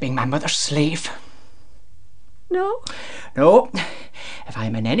back to being my mother's slave. No? No. If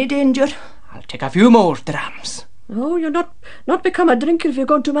I'm in any danger, I'll take a few more drams. Oh, you're not become a drinker if you're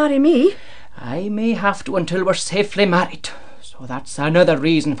going to marry me. I may have to until we're safely married. So that's another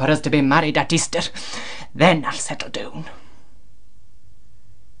reason for us to be married at Easter. Then I'll settle down.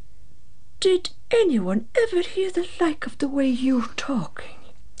 Did anyone ever hear the like of the way you're talking?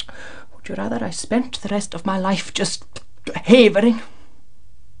 Would you rather I spent the rest of my life just havering?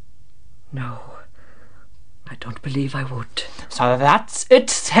 No, I don't believe I would. So that's it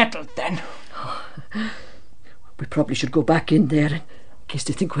settled then. We probably should go back in there in case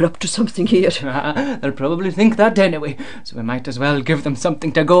they think we're up to something here. They'll probably think that anyway, so we might as well give them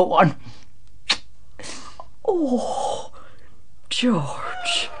something to go on. Oh,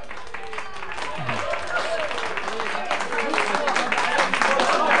 George.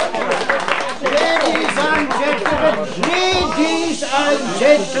 Ladies and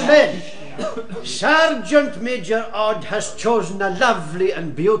gentlemen, Sergeant Major Odd has chosen a lovely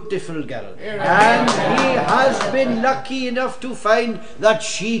and beautiful girl, and he has been lucky enough to find that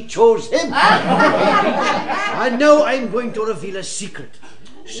she chose him. And now I'm going to reveal a secret.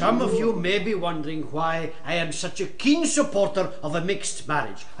 Some of you may be wondering why I am such a keen supporter of a mixed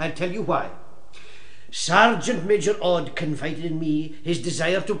marriage. I'll tell you why. Sergeant Major Odd confided in me his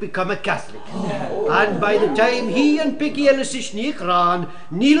desire to become a Catholic. And by the time he and Picky Ellisishnick ran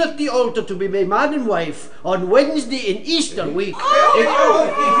kneel at the altar to be my man and wife on Wednesday in Easter week...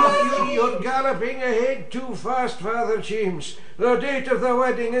 You're galloping ahead too fast, Father James. The date of the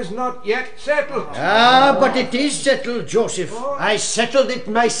wedding is not yet settled. Ah, but it is settled, Joseph. I settled it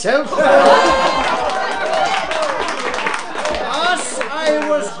myself. As I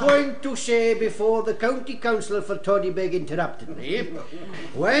was going to say before the county councillor for Toddybeck interrupted me,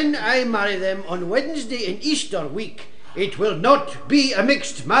 when I marry them on Wednesday in Easter week, it will not be a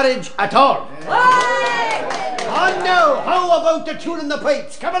mixed marriage at all. And now, how about the tune in the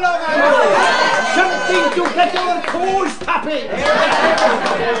pipes? Come along, something to get our toes tapping.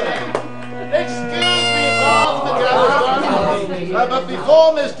 Excuse me, Father McAllister, but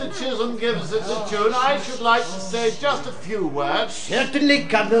before Mr. Chisholm gives us a tune, I should like to say just a few words. Certainly,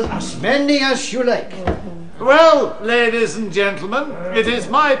 Colonel, as many as you like. Well, ladies and gentlemen, it is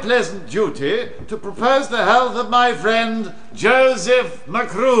my pleasant duty to propose the health of my friend Joseph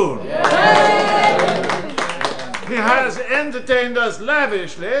Macroon. He has entertained us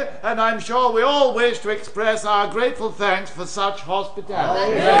lavishly, and I'm sure we all wish to express our grateful thanks for such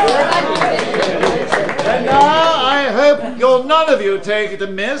hospitality. And now I hope you'll none of you take it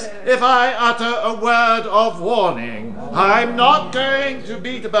amiss if I utter a word of warning. I'm not going to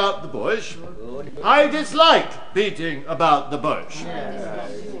beat about the bush. I dislike beating about the bush.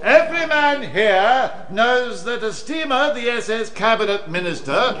 Every man here knows that a steamer, the SS Cabinet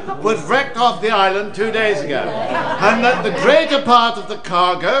Minister, was wrecked off the island 2 days ago, and that the greater part of the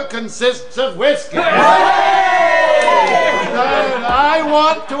cargo consists of whiskey. I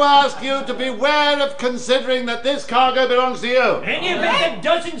want to ask you to beware of considering that this cargo belongs to you. Any bit that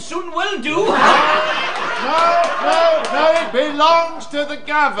doesn't soon will do. No, it belongs to the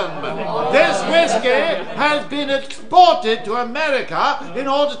government. This whiskey has been exported to America in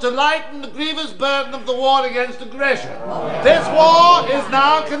order to lighten the grievous burden of the war against aggression. This war is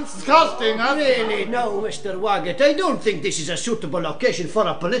now costing us... Really, no, Mr. Waggett, I don't think this is a suitable occasion for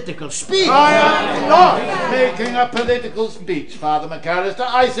a political speech. I am not making a political speech, Father McAllister.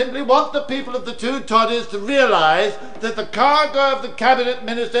 I simply want the people of the two toddies to realise that the cargo of the Cabinet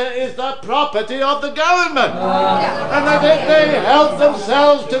Minister is the property of the government. And that if they help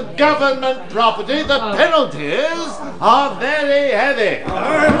themselves to government property, the penalties are very heavy.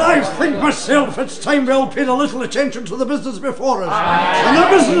 I think myself it's time we all paid a little attention to the business before us. And the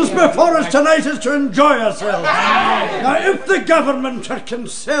business before us tonight is to enjoy ourselves. Now, if the government are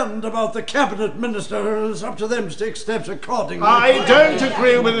concerned about the Cabinet Minister, it's up to them to take steps accordingly. I don't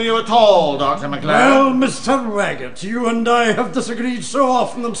agree with you at all, Dr. McLeod. Well, Mr. Waggett, you and I have disagreed so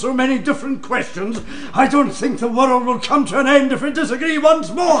often on so many different questions, I don't think the world will come to an end if we disagree once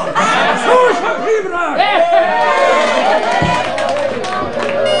more.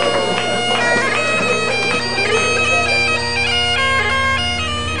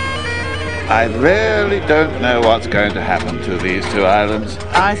 I really don't know what's going to happen to these two islands.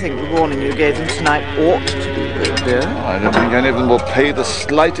 I think the warning you gave them tonight ought to be good, dear. I don't think any of them will pay the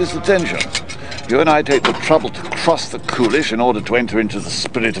slightest attention. You and I take the trouble to cross the Coolish in order to enter into the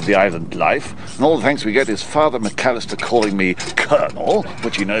spirit of the island life, and all the thanks we get is Father McAllister calling me Colonel,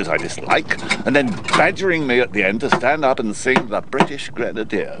 which he knows I dislike, and then badgering me at the end to stand up and sing the British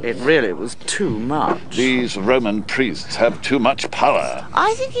Grenadier. It really was too much. These Roman priests have too much power.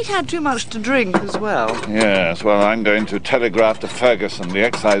 I think he'd had too much to drink as well. Yes, well, I'm going to telegraph to Ferguson, the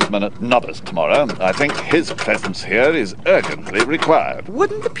exciseman at Nobbers, tomorrow. I think his presence here is urgently required.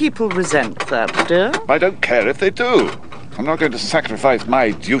 Wouldn't the people resent that, dear? I don't care if they do. I'm not going to sacrifice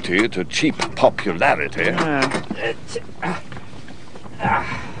my duty to cheap popularity.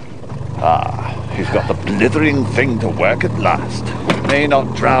 He's got the blithering thing to work at last. may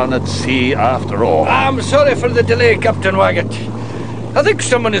not drown at sea after all. I'm sorry for the delay, Captain Waggett. I think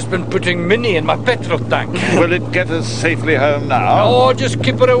someone has been putting Minnie in my petrol tank. Will it get us safely home now? Oh, just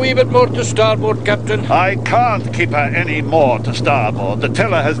keep her a wee bit more to starboard, Captain. I can't keep her any more to starboard. The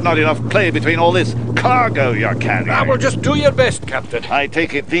tiller has not enough play between all this cargo you're carrying. Well, just do your best, Captain. I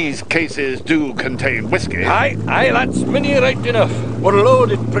take it these cases do contain whiskey. Aye, that's Minnie right enough. We're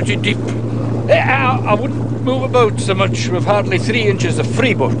loaded pretty deep. I wouldn't move about so much with hardly 3 inches of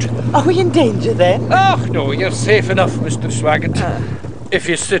freeboard. Are we in danger then? Oh, no, you're safe enough, Mr. Swaggart. If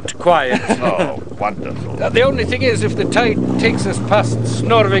you sit quiet. Oh, wonderful. The only thing is, if the tide takes us past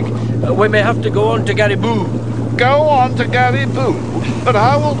Snorvig, we may have to go on to Gariboo. Go on to Gariboo? But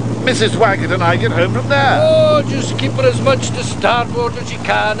how will Mrs. Waggett and I get home from there? Oh, just keep her as much to starboard as you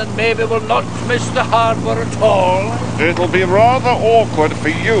can, and maybe we'll not miss the harbour at all. It'll be rather awkward for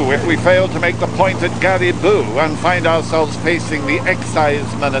you if we fail to make the point at Gariboo and find ourselves facing the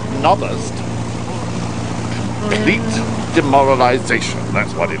excisemen at Nobbest. Complete demoralization,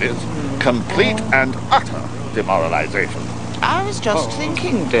 that's what it is. Complete and utter demoralization. I was just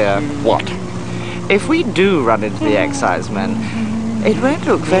thinking, dear. What? If we do run into the excisemen, it won't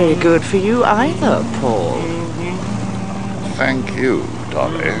look very good for you either, Paul. Thank you,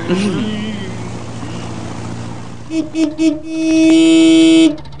 Dolly.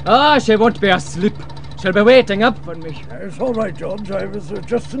 She won't be asleep. She'll be waiting up for me. It's all right, George. I was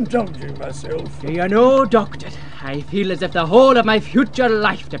just indulging myself. Do you know, Doctor, I feel as if the whole of my future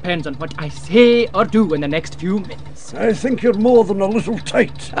life depends on what I say or do in the next few minutes. I think you're more than a little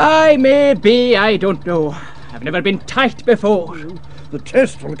tight. I may be, I don't know. I've never been tight before. The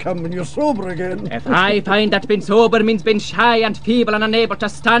test will come when you're sober again. If I find that being sober means being shy and feeble and unable to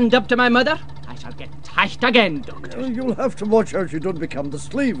stand up to my mother, I shall get tight again, Doctor. You'll have to watch out you don't become the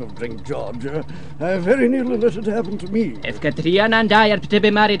slave of drink, George. I very nearly let it happen to me. If Katrina and I are to be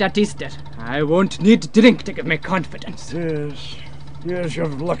married at Easter, I won't need drink to give me confidence. Yes, you're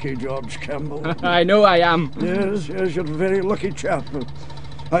lucky, George Campbell. I know I am. Yes, you're a very lucky chap.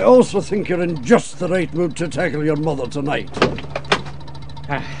 I also think you're in just the right mood to tackle your mother tonight.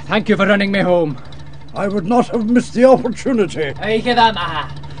 Thank you for running me home. I would not have missed the opportunity. Aikava,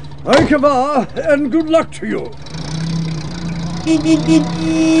 and good luck to you.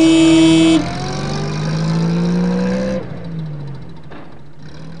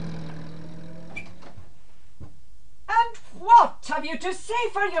 And what have you to say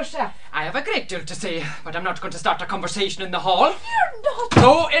for yourself? I have a great deal to say, but I'm not going to start a conversation in the hall. You're not.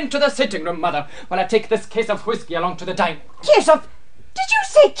 Go into the sitting room, Mother, while I take this case of whiskey along to the dining. Case of... Did you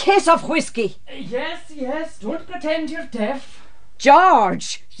say case of whiskey? Yes, don't pretend you're deaf.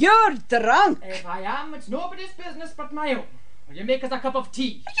 George, you're drunk. If I am, it's nobody's business but my own. Will you make us a cup of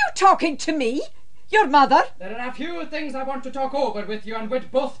tea? Are you talking to me? Your mother? There are a few things I want to talk over with you, and we'd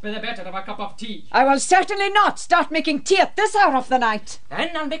both be the better of a cup of tea. I will certainly not start making tea at this hour of the night.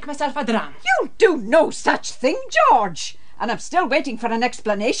 Then I'll make myself a dram. You'll do no such thing, George. And I'm still waiting for an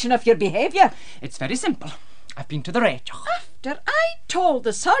explanation of your behaviour. It's very simple. I've been to the Rachel. After I told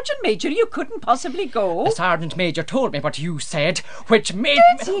the Sergeant Major you couldn't possibly go. The Sergeant Major told me what you said, which made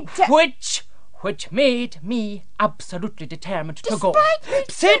which made me absolutely determined to go.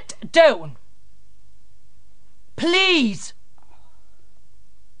 Sit down. Please.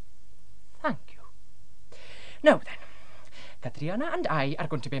 Thank you. Now then, Katrina and I are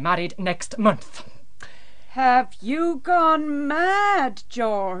going to be married next month. Have you gone mad,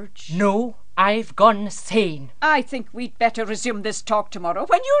 George? No, I've gone sane. I think we'd better resume this talk tomorrow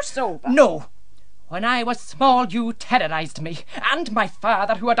when you're sober. No. When I was small, you terrorised me, and my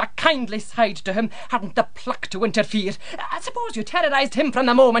father, who had a kindly side to him, hadn't the pluck to interfere. I suppose you terrorised him from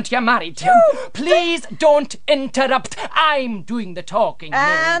the moment you married him. Please don't interrupt. I'm doing the talking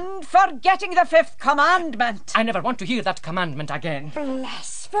now. And forgetting the 5th commandment. I never want to hear that commandment again.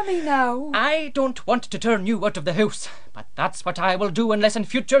 Blasphemy now. I don't want to turn you out of the house, but that's what I will do unless in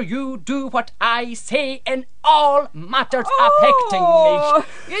future you do what I say in all matters affecting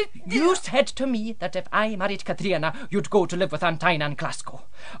me. You said to me that if I married Katrina, you'd go to live with Antine and Glasgow.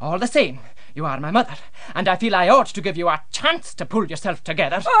 All the same, you are my mother, and I feel I ought to give you a chance to pull yourself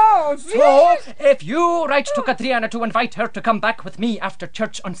together. So, if you write to Katrina to invite her to come back with me after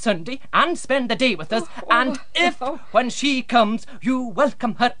church on Sunday and spend the day with us, and if, when she comes, you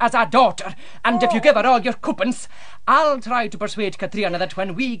welcome her as a daughter, and if you give her all your coupons, I'll try to persuade Katrina that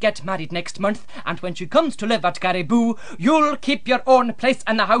when we get married next month, and when she comes to live at Gariboo, you'll keep your own place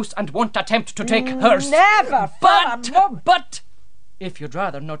in the house and won't attempt to take hers. Never. But if you'd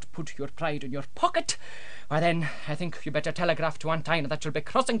rather not put your pride in your pocket, Why then, I think you better telegraph to Aunt Ina that you'll be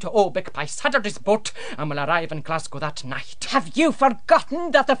crossing to Obick by Saturday's boat and will arrive in Glasgow that night. Have you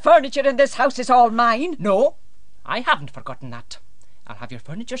forgotten that the furniture in this house is all mine? No, I haven't forgotten that. I'll have your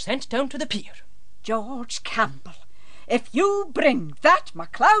furniture sent down to the pier. George Campbell, if you bring that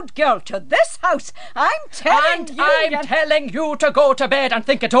MacLeod girl to this house, I'm telling you to go to bed and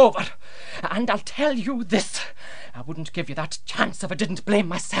think it over. And I'll tell you this. I wouldn't give you that chance if I didn't blame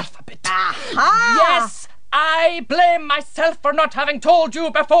myself a bit. Aha! Yes, I blame myself for not having told you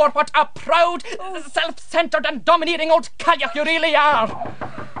before what a proud, self-centred and domineering old caillagh you really are.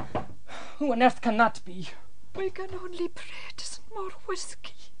 Who on earth can that be? We can only pray it isn't more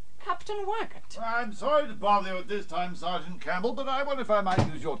whiskey. Captain Waggett. I'm sorry to bother you at this time, Sergeant Campbell, but I wonder if I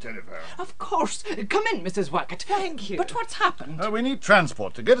might use your telephone. Of course. Come in, Mrs. Waggett. Thank you. But what's happened? We need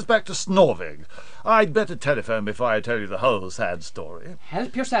transport to get us back to Snorvig. I'd better telephone before I tell you the whole sad story.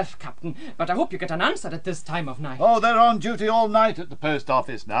 Help yourself, Captain, but I hope you get an answer at this time of night. Oh, they're on duty all night at the post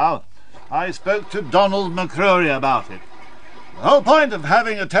office now. I spoke to Donald McCrory about it. The whole point of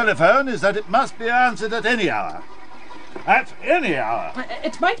having a telephone is that it must be answered at any hour. At any hour.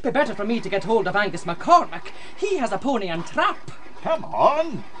 It might be better for me to get hold of Angus McCormack. He has a pony and trap. Come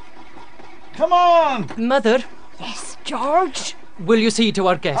on. Come on. Mother. Yes, George? Will you see to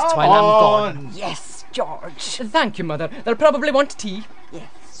our guests Come while I'm on. gone? Yes, George. Thank you, Mother. They'll probably want tea.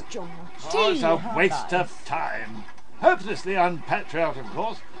 Yes, George. Oh, it's a waste of time. Hopelessly unpatriotic, of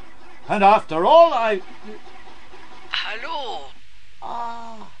course. And after all, Hello.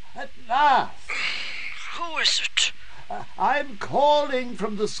 At last. Who is it? I'm calling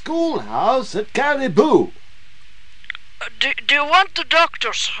from the schoolhouse at Caribou. Do you want the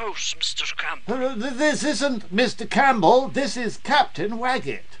doctor's house, Mr. Campbell? This isn't Mr. Campbell. This is Captain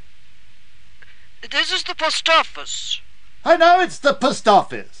Waggett. This is the post office. I know it's the post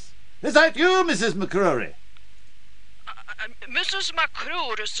office. Is that you, Mrs. McCrory? Mrs.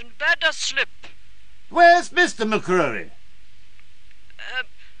 McCrory is in bed asleep. Where's Mr. McCrory?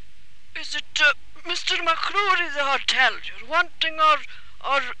 Is it Mr. McCrory the hotel you're wanting,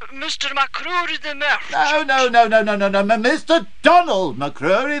 or Mr. McCrory the merchant? No, Mr. Donald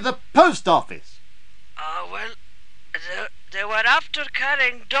McCrory, the post office. Well, they were after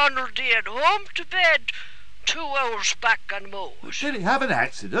carrying Donald Ian home to bed 2 hours back and more. Did he have an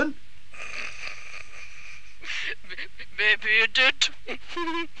accident? Maybe he did.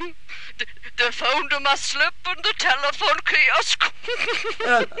 They found him asleep in the telephone kiosk.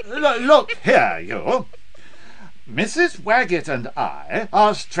 Look here, you. Mrs. Waggett and I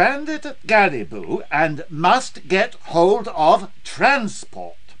are stranded at Gariboo and must get hold of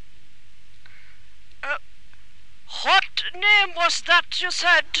transport. What name was that you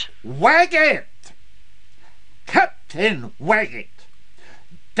said? Waggett! Captain Waggett.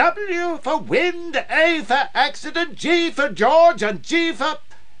 W for wind, A for accident, G for George, and G for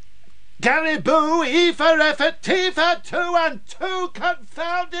Gariboo, E for effort, T for 2, and 2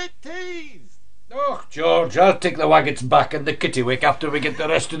 confounded T's. Oh, George, I'll take the Waggets back and the kittywick after we get the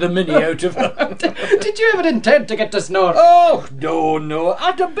rest of the mini out of them. Did you ever intend to get to Snorvig? Oh, no. I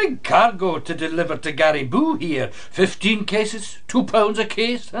had a big cargo to deliver to Gariboo here. 15 cases, £2 a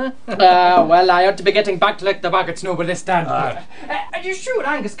case, huh? Well, I ought to be getting back to let the Waggets know where they stand. Are you sure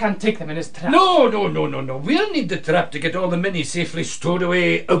Angus can't take them in his trap? No. We'll need the trap to get all the minis safely stowed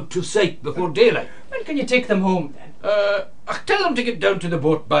away out of sight before daylight. When can you take them home, then? I'll tell them to get down to the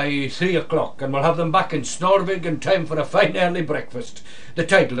boat by 3 o'clock and we'll have them back in Snorvig in time for a fine early breakfast. The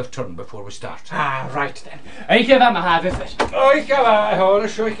tide will have turned before we start. Right then. Ik heb hem have if it. Ik heb haar, hoor,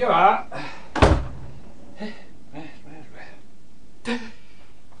 zo ik heb haar.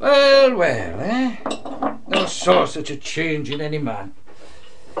 Well, eh? Never saw such a change in any man.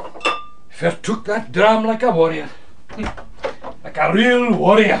 Fair took that dram like a warrior. Like a real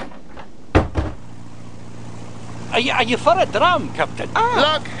warrior. Are you for a dram, Captain?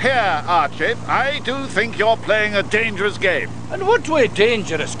 Look here, Archie. I do think you're playing a dangerous game. And what way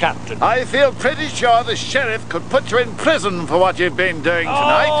dangerous, Captain? I feel pretty sure the sheriff could put you in prison for what you've been doing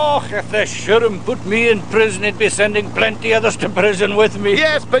tonight. Oh, if the sheriff put me in prison, he'd be sending plenty others to prison with me.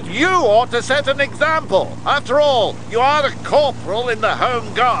 Yes, but you ought to set an example. After all, you are a corporal in the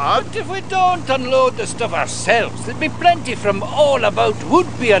Home Guard. But if we don't unload the stuff ourselves, there'd be plenty from all about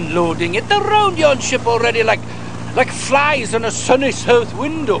would be unloading it. They're round yon ship already like flies on a sunny south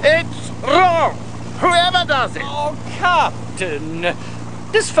window. It's wrong! Whoever does it! Oh, Captain,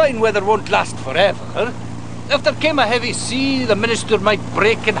 this fine weather won't last forever. If there came a heavy sea, the minister might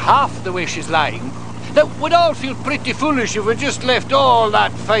break in half the way she's lying. Now, we'd all feel pretty foolish if we just left all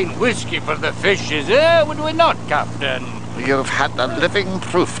that fine whiskey for the fishes, would we not, Captain? You've had the living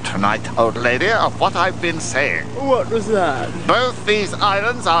proof tonight, old lady, of what I've been saying. What was that? Both these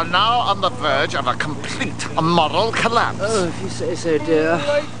islands are now on the verge of a complete moral collapse. Oh, if you say so, dear.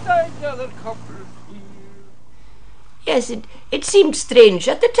 Yes, it seemed strange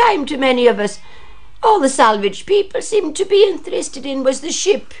at the time to many of us. All the salvage people seemed to be interested in was the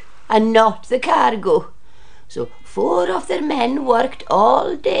ship and not the cargo. So 4 of their men worked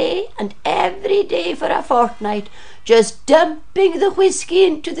all day and every day for a fortnight, just dumping the whisky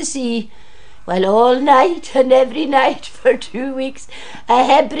into the sea, while all night and every night for 2 weeks a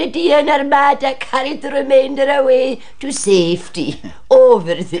Hebridean armada carried the remainder away to safety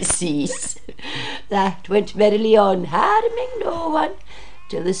over the seas. That went merrily on, harming no one,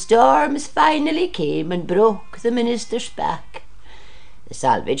 till the storms finally came and broke the minister's back. The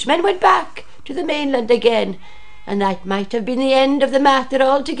salvage men went back to the mainland again, and that might have been the end of the matter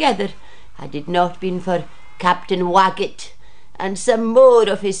altogether had it not been for Captain Waggett and some more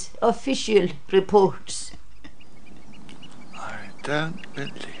of his official reports. I don't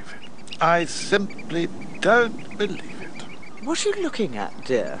believe it. I simply don't believe it. What are you looking at,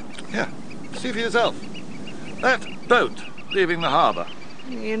 dear? Here, see for yourself. That boat leaving the harbour.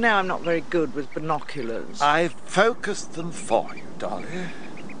 You know I'm not very good with binoculars. I've focused them for you, Dolly.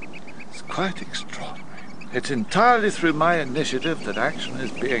 It's quite extraordinary. It's entirely through my initiative that action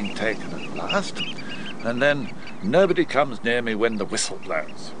is being taken at last, and then nobody comes near me when the whistle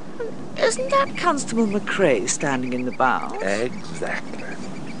blows. Isn't that Constable McCrae standing in the bows? Exactly.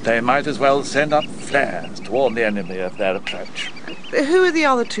 They might as well send up flares to warn the enemy of their approach. Who are the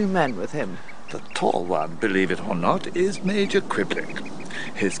other 2 men with him? The tall one, believe it or not, is Major Quibblick.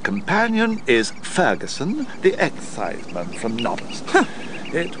 His companion is Ferguson, the exciseman from Nobbers.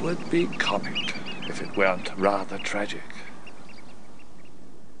 It would be comic if it weren't rather tragic.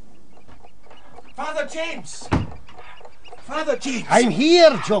 Father James! Father James! I'm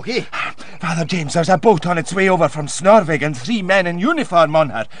here, Jockey. Father James, there's a boat on its way over from Snorvig and 3 men in uniform on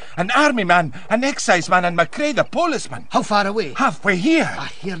her. An army man, an exciseman and McCrae the policeman. How far away? Halfway here.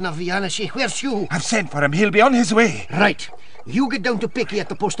 Here na Vianashi. Where's you? I've sent for him. He'll be on his way. Right. You get down to Picky at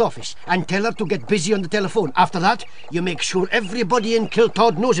the post office and tell her to get busy on the telephone. After that, you make sure everybody in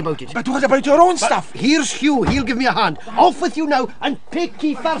Kiltod knows about it. But what about your own stuff? Here's Hugh. He'll give me a hand. Off with you now, and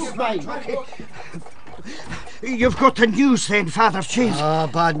Picky first, mind. You've got the news then, Father James.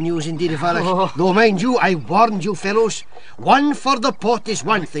 Bad news indeed, Farage. Though, mind you, I warned you fellows. 1 for the pot is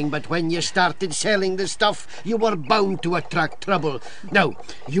one thing, but when you started selling the stuff, you were bound to attract trouble. Now,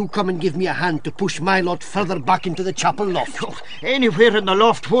 you come and give me a hand to push my lot further back into the chapel loft. Anywhere in the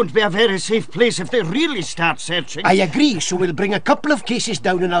loft won't be a very safe place if they really start searching. I agree, so we'll bring a couple of cases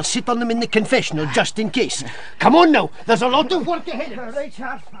down and I'll sit on them in the confessional just in case. Come on now, there's a lot of work ahead of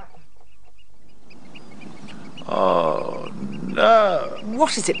us. Oh, no.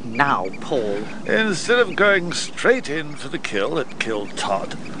 What is it now, Paul? Instead of going straight in for the kill at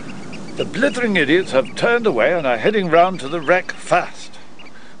Kiltod, the blithering idiots have turned away and are heading round to the wreck fast,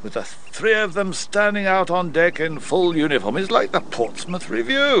 with the 3 of them standing out on deck in full uniform. It's like the Portsmouth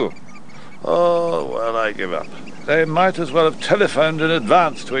Review. Oh, well, I give up. They might as well have telephoned in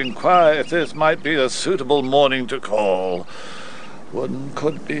advance to inquire if this might be a suitable morning to call. One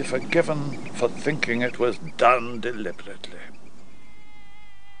could be forgiven for thinking it was done deliberately.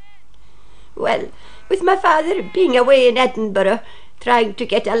 Well, with my father being away in Edinburgh, trying to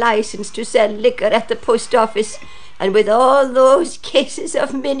get a licence to sell liquor at the post office, and with all those cases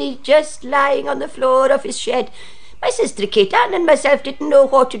of Minnie just lying on the floor of his shed, my sister Kate Ann and myself didn't know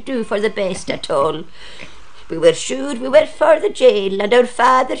what to do for the best at all. We were sure we were for the jail, and our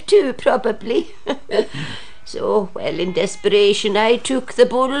father too, probably. So, well, in desperation, I took the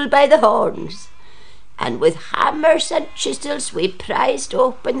bull by the horns. And with hammers and chisels, we prized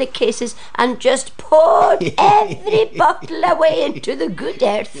open the cases and just poured every bottle away into the good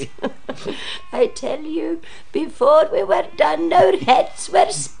earth. I tell you, before we were done, our heads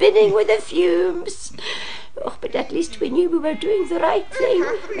were spinning with the fumes. Oh, but at least we knew we were doing the right thing.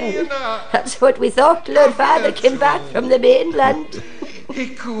 Well, that's what we thought till our father came back from the mainland.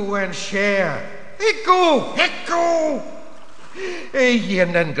 Hiku and share. Hiku! Hiku!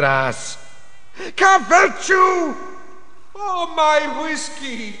 Ian and grass. Cavelchu! Oh, my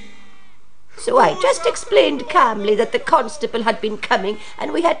whiskey! So I just explained calmly that the constable had been coming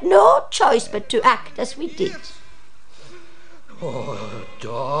and we had no choice but to act as we did. Oh,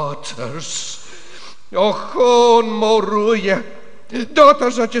 daughters. Oh, Chon Moruya.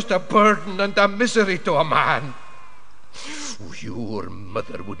 Daughters are just a burden and a misery to a man. Your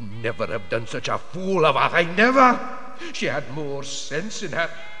mother would never have done such a fool of a thing, never. She had more sense in her.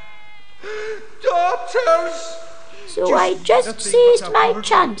 Daughters! So I just seized my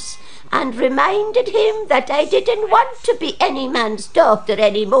chance and reminded him that I didn't want to be any man's daughter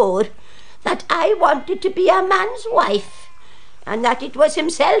anymore, that I wanted to be a man's wife, and that it was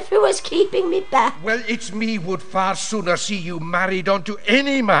himself who was keeping me back. Well, it's me would far sooner see you married unto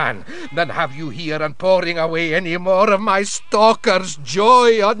any man than have you here and pouring away any more of my stalker's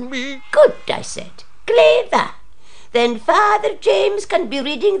joy on me. Good, I said. Clever. Then Father James can be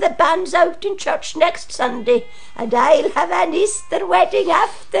reading the banns out in church next Sunday, and I'll have an Easter wedding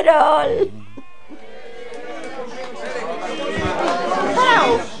after all.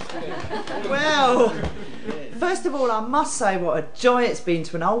 Well, first of all, I must say what a joy it's been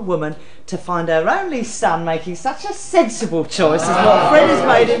to an old woman to find her only son making such a sensible choice as what Fred has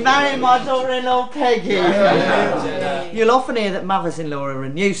made in marrying my daughter-in-law Peggy. You'll often hear that mothers-in-law are a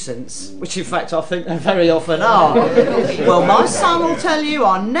nuisance, which in fact I think they very often are. Well, my son will tell you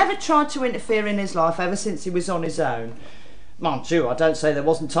I never tried to interfere in his life ever since he was on his own. Mind you, I don't say there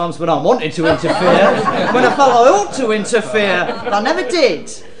wasn't times when I wanted to interfere, when I felt I ought to interfere, but I never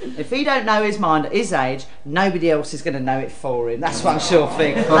did. If he don't know his mind at his age, nobody else is going to know it for him. That's one sure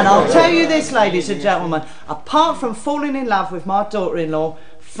thing. And I'll tell you this, ladies and gentlemen, apart from falling in love with my daughter-in-law,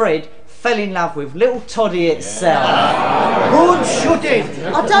 Fred fell in love with little Toddy itself. Good shooting.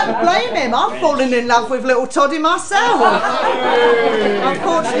 I don't blame him. I'm falling in love with little Toddy myself.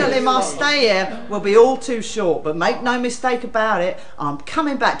 Unfortunately, my stay here will be all too short, but make no mistake about it, I'm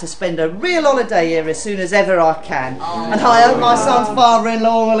coming back to spend a real holiday here as soon as ever I can. And I hope my son's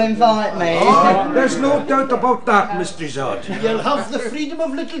father-in-law will invite me. There's no doubt about that, Mr. Zod. You'll have the freedom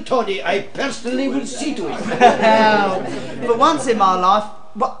of little Toddy. I personally will see to it. For once in my life,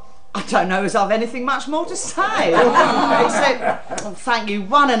 well, I don't know as I've anything much more to say, except thank you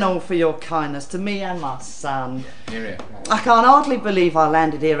one and all for your kindness to me and my son. I can't hardly believe I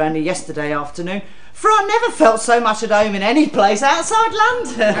landed here only yesterday afternoon, for I never felt so much at home in any place outside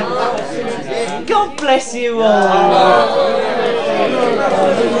London. God bless you all.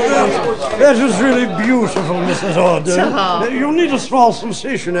 That was really beautiful, Mrs. Orden. You'll need a small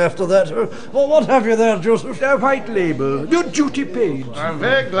sensation after that. Well, what have you there, Joseph? A white label. Your duty paid. I'm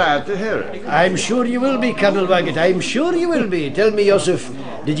very glad to hear it. I'm sure you will be, Colonel Waggett. I'm sure you will be. Tell me, Joseph,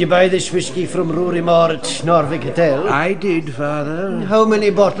 did you buy this whisky from Rory Moore at Norvik Hotel? I did, Father. How many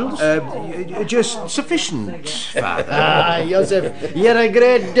bottles? Just sufficient, Father. Ah, Joseph, you're a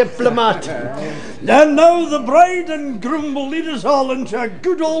great diplomat. And now the bride and groom will lead us all into a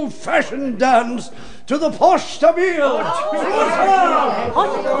good old-fashioned dance to the posh stabile.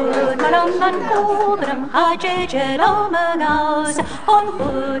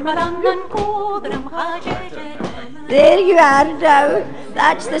 There you are now.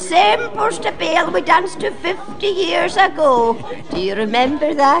 That's the same postabile we danced to 50 years ago. Do you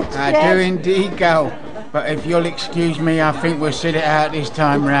remember that, I Fred? do indeed, Gal. But if you'll excuse me, I think we'll sit it out this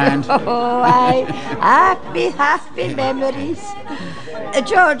time round. Oh, aye. Happy memories.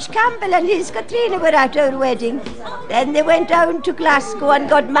 George Campbell and his Katrina were at our wedding. Then they went down to Glasgow and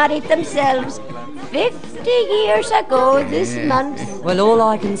got married themselves 50 years ago this month. Well, all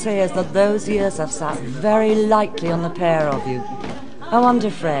I can say is that those years have sat very lightly on the pair of you. I wonder,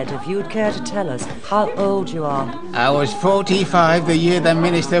 Fred, if you would care to tell us how old you are. I was 45 the year the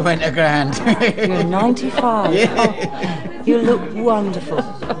minister went aground. You're 95? Yeah. Oh, you look wonderful.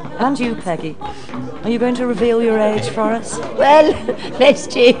 And you, Peggy. Are you going to reveal your age for us? Well, let's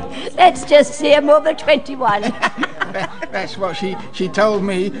just say I'm over 21. That's what she told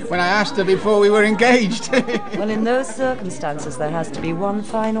me when I asked her before we were engaged. Well, in those circumstances, there has to be one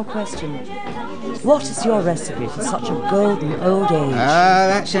final question. What is your recipe for such a golden old age? Ah,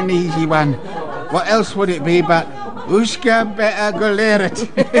 that's an easy one. What else would it be but Whisky Galore?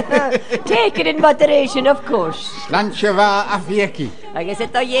 Take it in moderation, of course. Slanchava afieki. I guess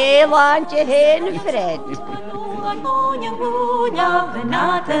it's a ye want you hen, Fred.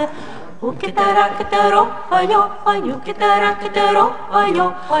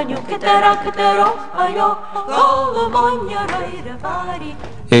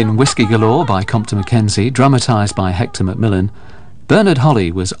 In Whisky Galore by Compton Mackenzie, dramatised by Hector Macmillan, Bernard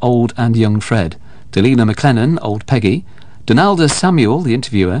Holly was Old and Young Fred, Delina McLennan, Old Peggy, Donalda Samuel, the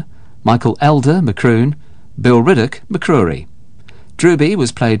interviewer, Michael Elder, Macroon, Bill Riddock, McCrory. Drewby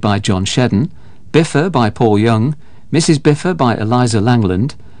was played by John Shedden, Biffer by Paul Young, Mrs. Biffer by Eliza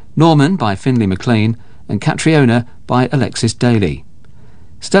Langland, Norman by Finlay MacLean, and Catriona by Alexis Daly.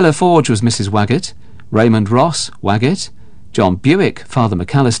 Stella Forge was Mrs. Waggett, Raymond Ross, Waggett, John Buick, Father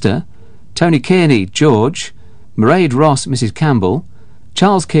McAllister, Tony Kearney, George, Mairead Ross, Mrs. Campbell,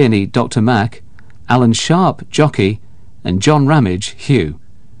 Charles Kearney, Dr. Mack, Alan Sharp, Jockey, and John Ramage, Hugh.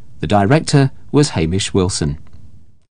 The director was Hamish Wilson.